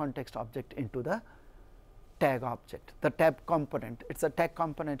page context object into the tag object, the tag component. It is a tag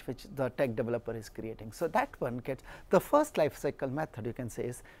component which the tag developer is creating. So, that one gets the first life cycle method, you can say,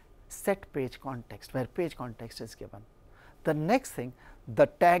 is set page context, where page context is given. The next thing, the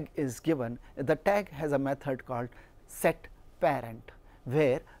tag is given, the tag has a method called set parent,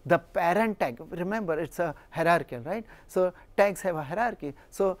 where the parent tag, remember it is a hierarchy, right. So, tags have a hierarchy.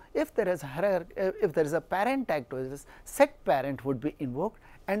 So, if there is a hierarchy, if there is a parent tag to this, set parent would be invoked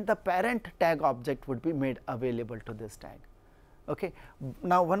and the parent tag object would be made available to this tag. Okay.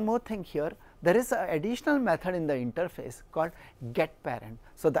 Now, one more thing here, there is an additional method in the interface called get parent.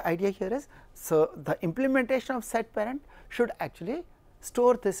 So, the idea here is, so the implementation of set parent should actually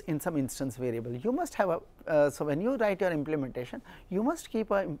store this in some instance variable. You must have a, so when you write your implementation, you must keep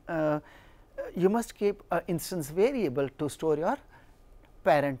a instance variable to store your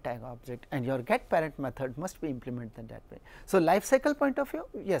parent tag object, and your get parent method must be implemented that way. So, life cycle point of view,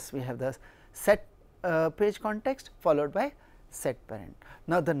 yes, we have the set page context followed by set parent.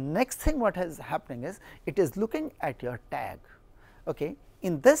 Now, the next thing what is happening is, it is looking at your tag. Okay.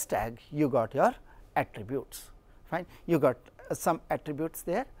 In this tag you got your attributes, fine, you got some attributes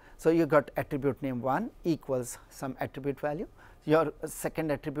there. So, you got attribute name 1 equals some attribute value, your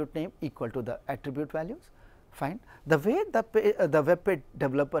second attribute name equal to the attribute values, fine. The way the web page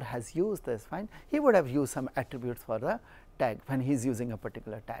developer has used this, fine, he would have used some attributes for the tag when he is using a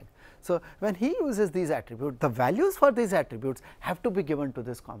particular tag. So, when he uses these attributes, the values for these attributes have to be given to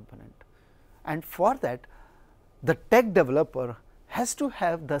this component, and for that the tag developer has to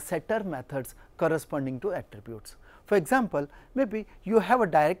have the setter methods corresponding to attributes. For example, maybe you have a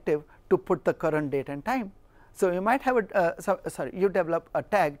directive to put the current date and time. So, you might have a you develop a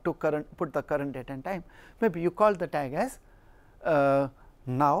tag to put the current date and time. Maybe you call the tag as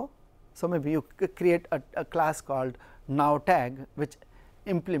now. So, maybe you create a class called now tag which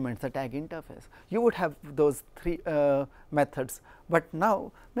implements the tag interface. You would have those three methods, but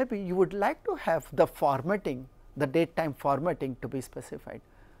now maybe you would like to have the formatting, the date time formatting to be specified,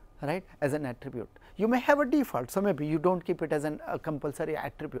 right, as an attribute. You may have a default. So, maybe you do not keep it as a compulsory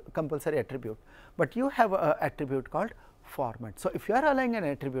attribute, but you have a attribute called format. So, if you are allowing an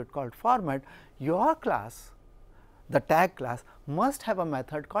attribute called format, your class, the tag class, must have a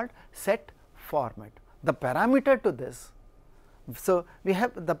method called set format. The parameter to this, so we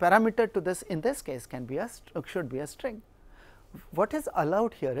have the parameter to this, in this case can be a should be a string. What is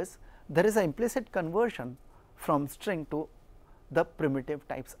allowed here is, there is an implicit conversion from string to the primitive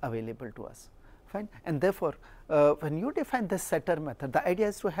types available to us, fine. And therefore, when you define this setter method, the idea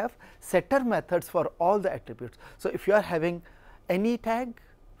is to have setter methods for all the attributes. So, if you are having any tag,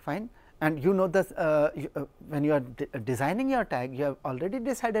 fine, and you know this, when you are designing your tag, you have already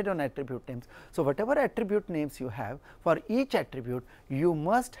decided on attribute names. So, whatever attribute names you have, for each attribute you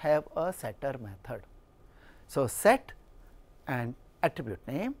must have a setter method. So, set and attribute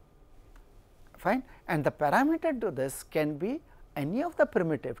name, fine, and the parameter to this can be any of the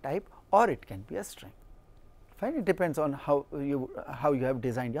primitive type or it can be a string, fine. It depends on how you have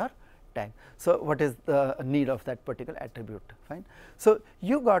designed your tag. So, what is the need of that particular attribute, fine. So,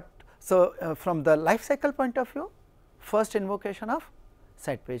 you got, so from the life cycle point of view, first invocation of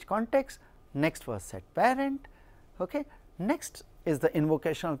set page context, next was set parent, okay. Next is the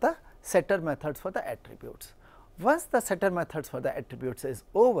invocation of the setter methods for the attributes. Once the setter methods for the attributes is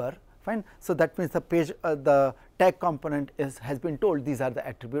over, fine. So, that means the page the tag component has been told these are the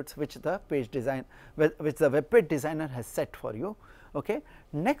attributes which the page design, which the web page designer has set for you. Okay.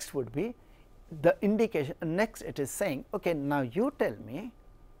 Next would be the indication, next it is saying, okay, now you tell me,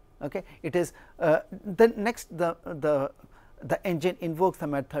 okay, it is then next the engine invokes the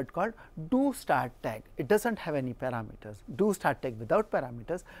method called do start tag. It does not have any parameters, do start tag without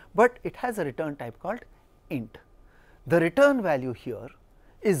parameters, but it has a return type called int. The return value here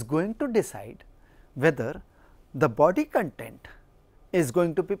is going to decide whether the body content is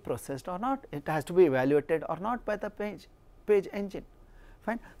going to be processed or not. It has to be evaluated or not by the page engine,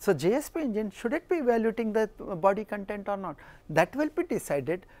 fine. So, JSP engine, should it be evaluating the body content or not, that will be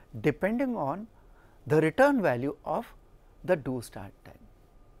decided depending on the return value of the do start tag.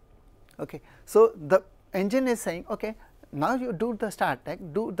 Okay. So, the engine is saying, okay, now you do the start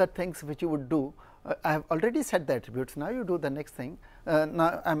tag, do the things which you would do. I have already set the attributes, now you do the next thing.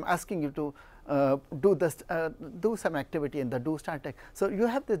 Now, I am asking you to do this, do some activity in the do start tag. So, you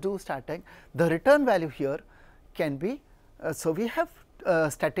have the do start tag, the return value here can be, so we have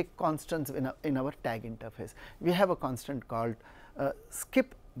static constants in our tag interface. We have a constant called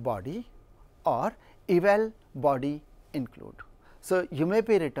skip body or eval body include. So, you may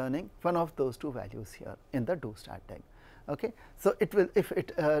be returning one of those two values here in the do start tag. Okay. So, it will, if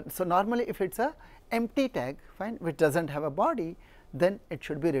it so normally if it is a empty tag, fine, which does not have a body, then it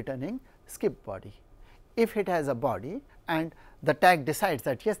should be returning skip body. If it has a body and the tag decides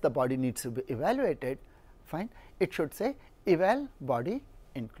that yes, the body needs to be evaluated, fine, it should say eval body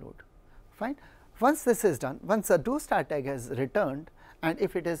include, fine. Once this is done, once the do start tag has returned and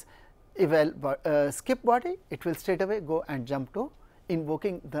if it is eval skip body, it will straight away go and jump to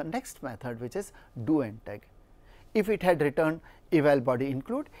invoking the next method, which is do end tag. If it had returned eval body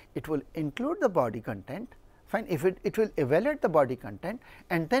include, it will include the body content, fine. If it will evaluate the body content,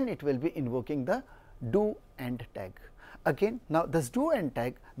 and then it will be invoking the do end tag. Again, now this do end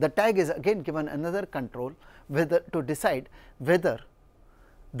tag, the tag is again given another control whether to decide whether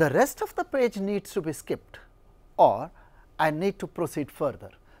the rest of the page needs to be skipped or I need to proceed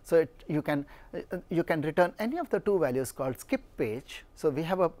further. So, you can return any of the two values called skip page. So, we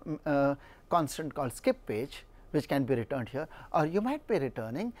have a constant called skip page, which can be returned here, or you might be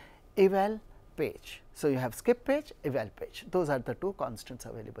returning eval page. So, you have skip page, eval page, those are the two constants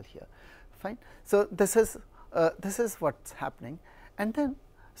available here, fine. So, this is what is happening, and then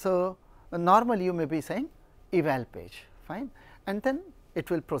so normally you may be saying eval page, fine, and then it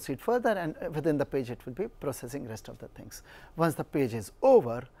will proceed further, and within the page it will be processing rest of the things. Once the page is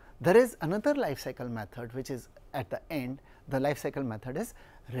over, there is another lifecycle method which is at the end. The lifecycle method is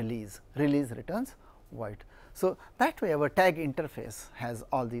release. Release returns void. So, that way our tag interface has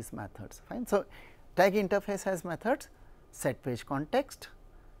all these methods, fine. So, tag interface has methods set page context,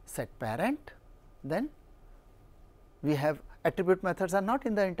 set parent, then we have attribute methods are not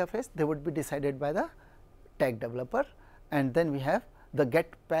in the interface, they would be decided by the tag developer, and then we have the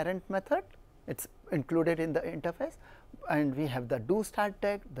get parent method, it is included in the interface, and we have the do start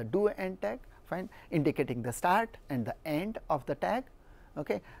tag, the do end tag, fine, indicating the start and the end of the tag,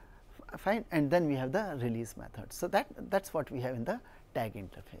 okay, fine, and then we have the release method. So, that is what we have in the tag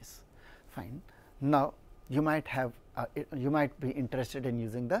interface, fine. Now, you might have you might be interested in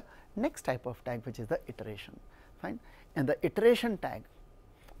using the next type of tag, which is the iteration, fine. And the iteration tag,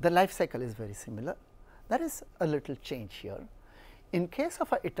 the life cycle is very similar, there is a little change here. In case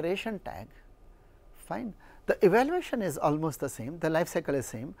of a iteration tag, fine, the evaluation is almost the same, the life cycle is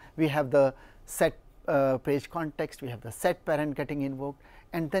same. We have the set page context, we have the set parent getting invoked,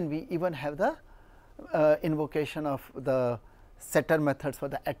 and then we even have the invocation of the setter methods for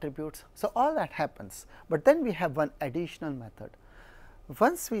the attributes. So, all that happens, but then we have one additional method.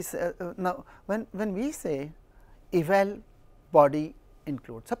 Once we say now, when we say eval body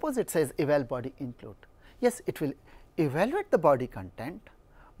include, suppose it says eval body include, yes, it will evaluate the body content,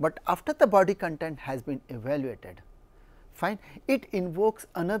 but after the body content has been evaluated, fine, it invokes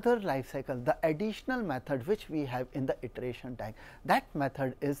another life cycle, the additional method which we have in the iteration tag. That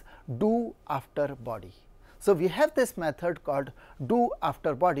method is do after body. So, we have this method called do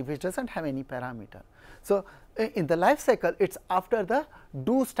after body, which does not have any parameter. So, in the life cycle, it is after the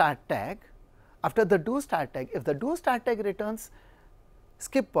do start tag. After the do start tag, if the do start tag returns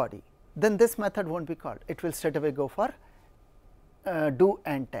skip body, then this method will not be called, it will straight away go for do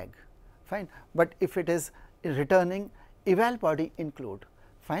end tag, fine. But if it is returning eval body include,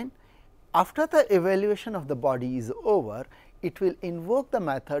 fine, after the evaluation of the body is over, it will invoke the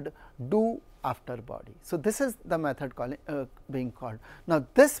method do after body. So, this is the method being called. Now,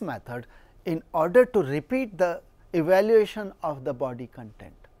 this method, in order to repeat the evaluation of the body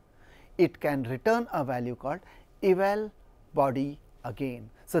content, it can return a value called eval body again.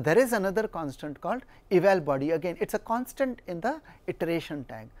 So, there is another constant called eval body again, it is a constant in the iteration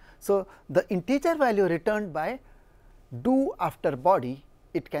tag. So, the integer value returned by do after body,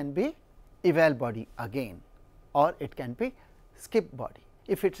 it can be eval body again, or it can be skip body.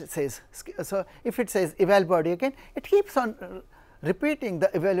 If it says so, if it says eval body again, it keeps on repeating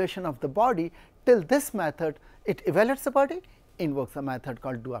the evaluation of the body till this method, it evaluates the body, invokes a method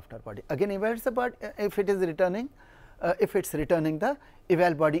called do after body, again evaluates the body. If it is returning if it is returning the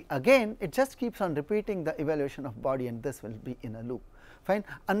eval body again, it just keeps on repeating the evaluation of body, and this will be in a loop, fine,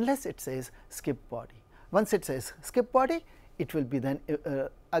 unless it says skip body. Once it says skip body, it will be then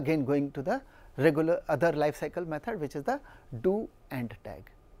again going to the regular other life cycle method, which is the do end tag,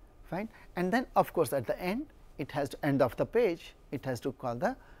 fine, and then of course, at the end it has to end of the page, it has to call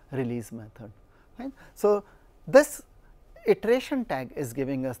the release method, fine. So, this iteration tag is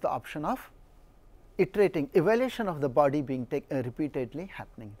giving us the option of iterating evaluation of the body being repeatedly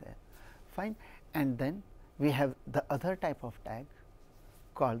happening there, fine, and then we have the other type of tag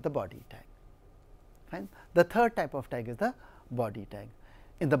called the body tag, fine. The third type of tag is the body tag.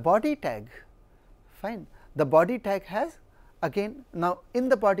 In the body tag, fine, the body tag has again, now in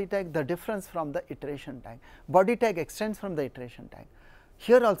the body tag, the difference from the iteration tag, body tag extends from the iteration tag.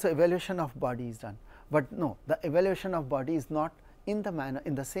 Here also evaluation of body is done, but no, the evaluation of body is not in the manner,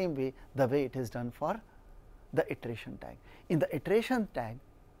 in the same way, the way it is done for the iteration tag. In the iteration tag,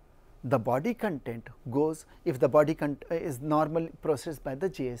 the body content goes, if the body is normally processed by the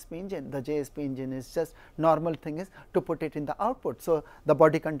JSP engine, the JSP engine is just normal thing is to put it in the output. So, the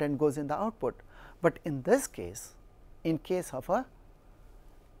body content goes in the output, but in this case, in case of a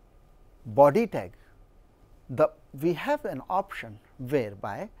body tag, we have an option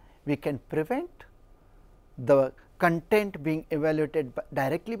whereby we can prevent the content being evaluated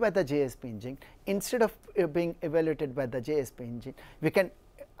directly by the JSP engine. Instead of being evaluated by the JSP engine, we can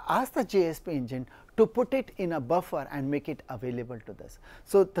ask the JSP engine to put it in a buffer and make it available to this.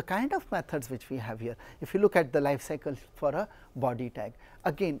 So, the kind of methods which we have here, if you look at the life cycle for a body tag,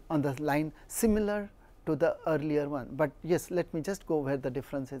 again on the line similar to the earlier one, but yes, let me just go where the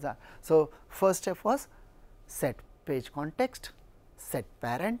differences are. So, first step was set page context, set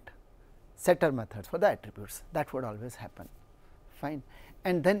parent, setter methods for the attributes, that would always happen, fine.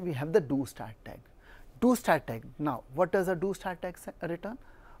 And then we have the do start tag. Do start tag, now what does a do start tag return?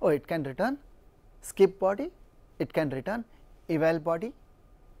 Oh, it can return skip body, it can return eval body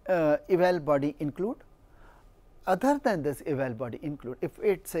include. Other than this eval body include, if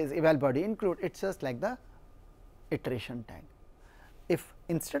it says eval body include, it is just like the iteration tag. If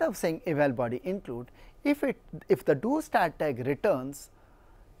instead of saying eval body include, if the do start tag returns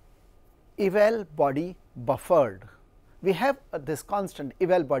eval body buffered, we have this constant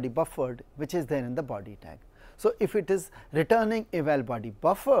eval body buffered which is there in the body tag. So, if it is returning eval body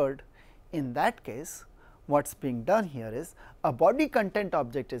buffered, in that case what is being done here is a body content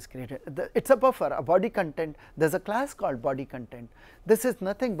object is created. It is a buffer, a body content, there is a class called body content. This is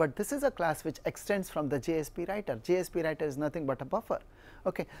nothing but this is a class which extends from the JSP writer. JSP writer is nothing but a buffer.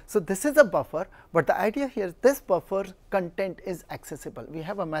 Okay. So, this is a buffer, but the idea here is this buffer content is accessible. We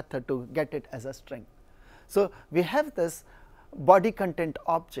have a method to get it as a string. So, we have this body content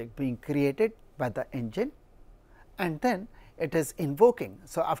object being created by the engine, and then it is invoking.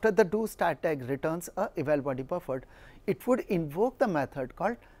 So, after the do start tag returns a eval body buffered, it would invoke the method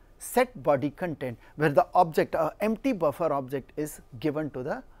called set body content, where the object empty buffer object is given to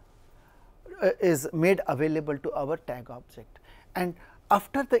the is made available to our tag object. And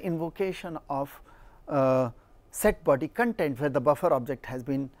after the invocation of set body content, where the buffer object has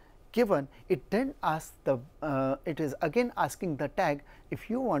been given, it then asks the it is again asking the tag, if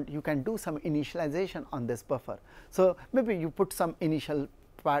you want you can do some initialization on this buffer. So, maybe you put some initial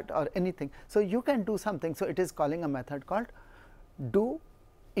part or anything. So, you can do something. So, it is calling a method called do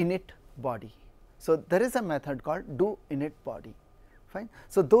init body. So, there is a method called do init body, fine.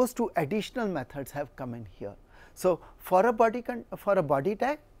 So, those two additional methods have come in here. So, for a body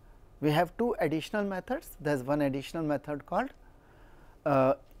tag we have two additional methods. There is one additional method called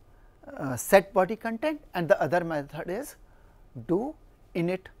set body content, and the other method is do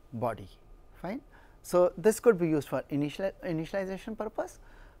init body, fine. So, this could be used for initialization purpose,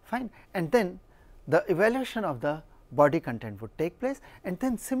 fine, and then the evaluation of the body content would take place, and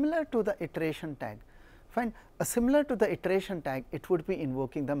then similar to the iteration tag, fine, similar to the iteration tag, it would be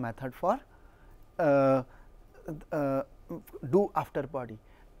invoking the method for do after body.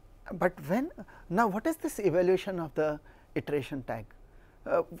 But when now what is this evaluation of the iteration tag?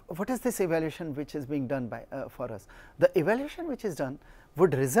 What is this evaluation which is being done by for us? The evaluation which is done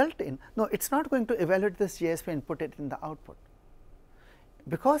would result in, no, it is not going to evaluate this JSP and put it in the output,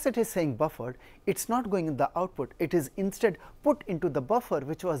 because it is saying buffered, it is not going in the output, it is instead put into the buffer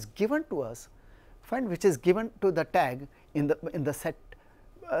which was given to us, fine, which is given to the tag in the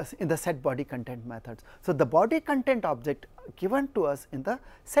set body content methods. So, the body content object given to us in the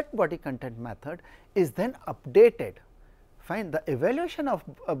set body content method is then updated, fine. The evaluation of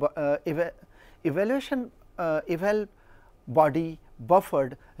eval body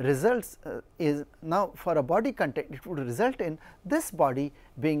buffered results is now for a body content, it would result in this body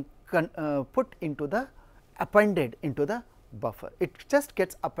being put into the appended into the buffer. It just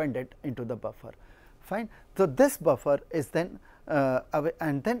gets appended into the buffer, fine. So, this buffer is then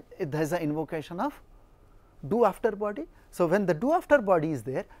and then there is an invocation of do after body. So, when the do after body is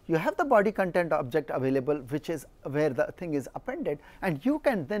there, you have the body content object available, which is where the thing is appended, and you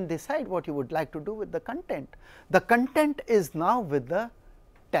can then decide what you would like to do with the content. The content is now with the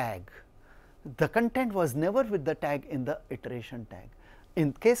tag. The content was never with the tag in the iteration tag.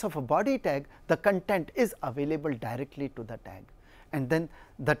 In case of a body tag, the content is available directly to the tag, and then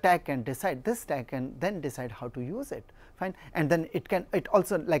the tag can decide, this tag can then decide how to use it, fine. And then it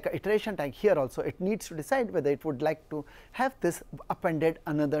also, like a iteration tag here also, it needs to decide whether it would like to have this appended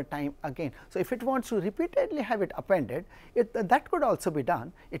another time again. So, if it wants to repeatedly have it appended, that could also be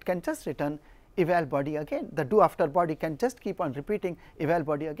done. It can just return eval body again. The do after body can just keep on repeating eval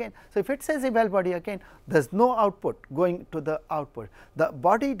body again. So, if it says eval body again, there is no output going to the output. The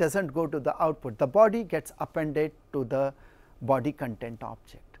body does not go to the output, the body gets appended to the body content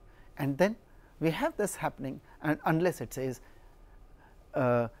object, and then we have this happening, and unless it says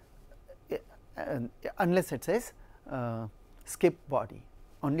skip body.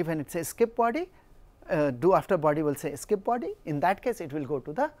 Only when it says skip body, do after body will say skip body. In that case, it will go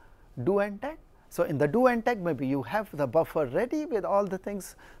to the do end tag. So, in the do end tag, maybe you have the buffer ready with all the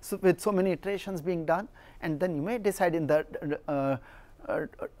things, so with so many iterations being done, and then you may decide in the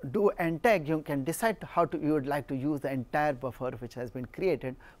do end tag, you can decide how to you would like to use the entire buffer which has been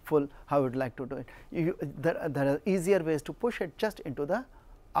created full, how you would like to do it. There are easier ways to push it just into the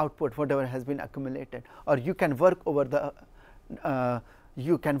output whatever has been accumulated, or you can work over the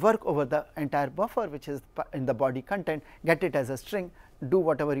entire buffer which is in the body content, get it as a string, do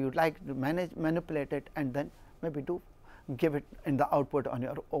whatever you like, manipulate it, and then maybe give it in the output on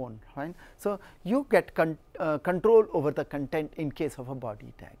your own. Fine. So, you get control over the content in case of a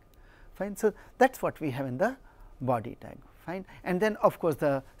body tag. Fine. So, that is what we have in the body tag. Fine. And then of course,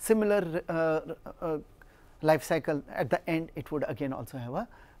 the similar life cycle at the end, it would again also have a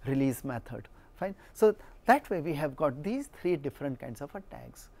release method. Fine. So, that way we have got these 3 different kinds of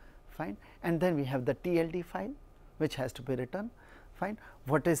tags. Fine. And then we have the TLD file which has to be written. Fine.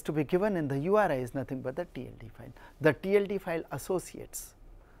 What is to be given in the URI is nothing but the TLD file. The TLD file associates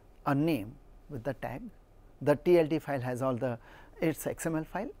a name with the tag. The TLD file has all the its XML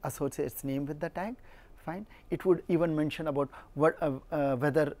file associates name with the tag. Fine. It would even mention about what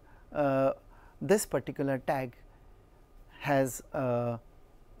whether this particular tag has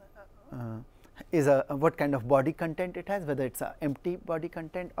what kind of body content it has, whether it is a empty body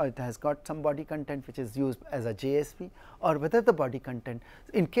content or it has got some body content which is used as a JSP, or whether the body content,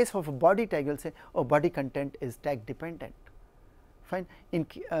 in case of a body tag you will say, oh, body content is tag dependent. Fine. In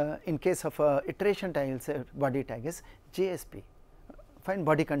case of a iteration tag you will say body tag is JSP. Fine.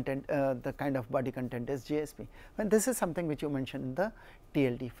 Body content, the kind of body content is JSP. And this is something which you mentioned in the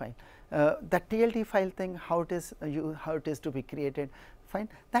TLD file. The TLD file thing, how it is to be created, fine,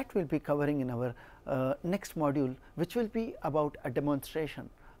 that will be covering in our next module, which will be about a demonstration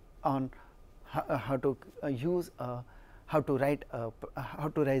on how to write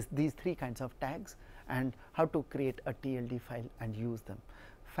these 3 kinds of tags, and how to create a TLD file and use them.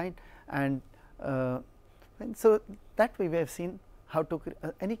 Fine. And so, that way we have seen how to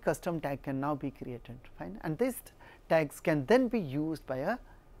any custom tag can now be created. Fine. And these tags can then be used by a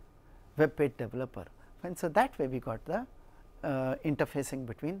web page developer. Fine. So, that way we got the interfacing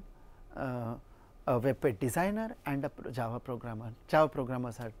between a web page designer and a Java programmer. Java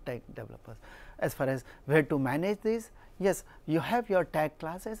programmers are tag developers. As far as where to manage these, yes, you have your tag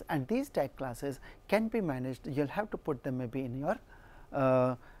classes, and these tag classes can be managed. You will have to put them maybe in your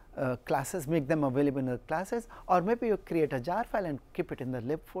classes, make them available in the classes, or maybe you create a jar file and keep it in the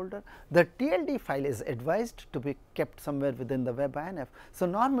lib folder. The TLD file is advised to be kept somewhere within the web INF. So,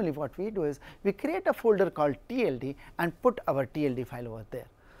 normally what we do is we create a folder called TLD and put our TLD file over there.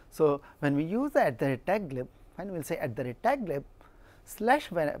 So, when we use the @taglib, fine, we will say @taglib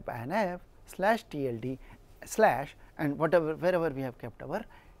 /web INF /TLD / and wherever we have kept our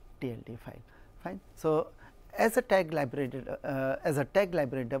TLD file. Fine. So, as a tag library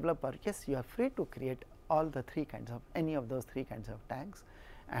developer, yes, you are free to create all the 3 kinds of any of those 3 kinds of tags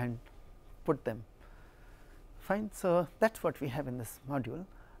and put them. Fine. So, that is what we have in this module,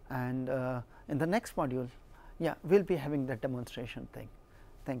 and in the next module, yeah, we will be having the demonstration thing.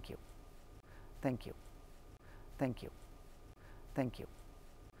 Thank you. Thank you. Thank you. Thank you.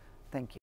 Thank you.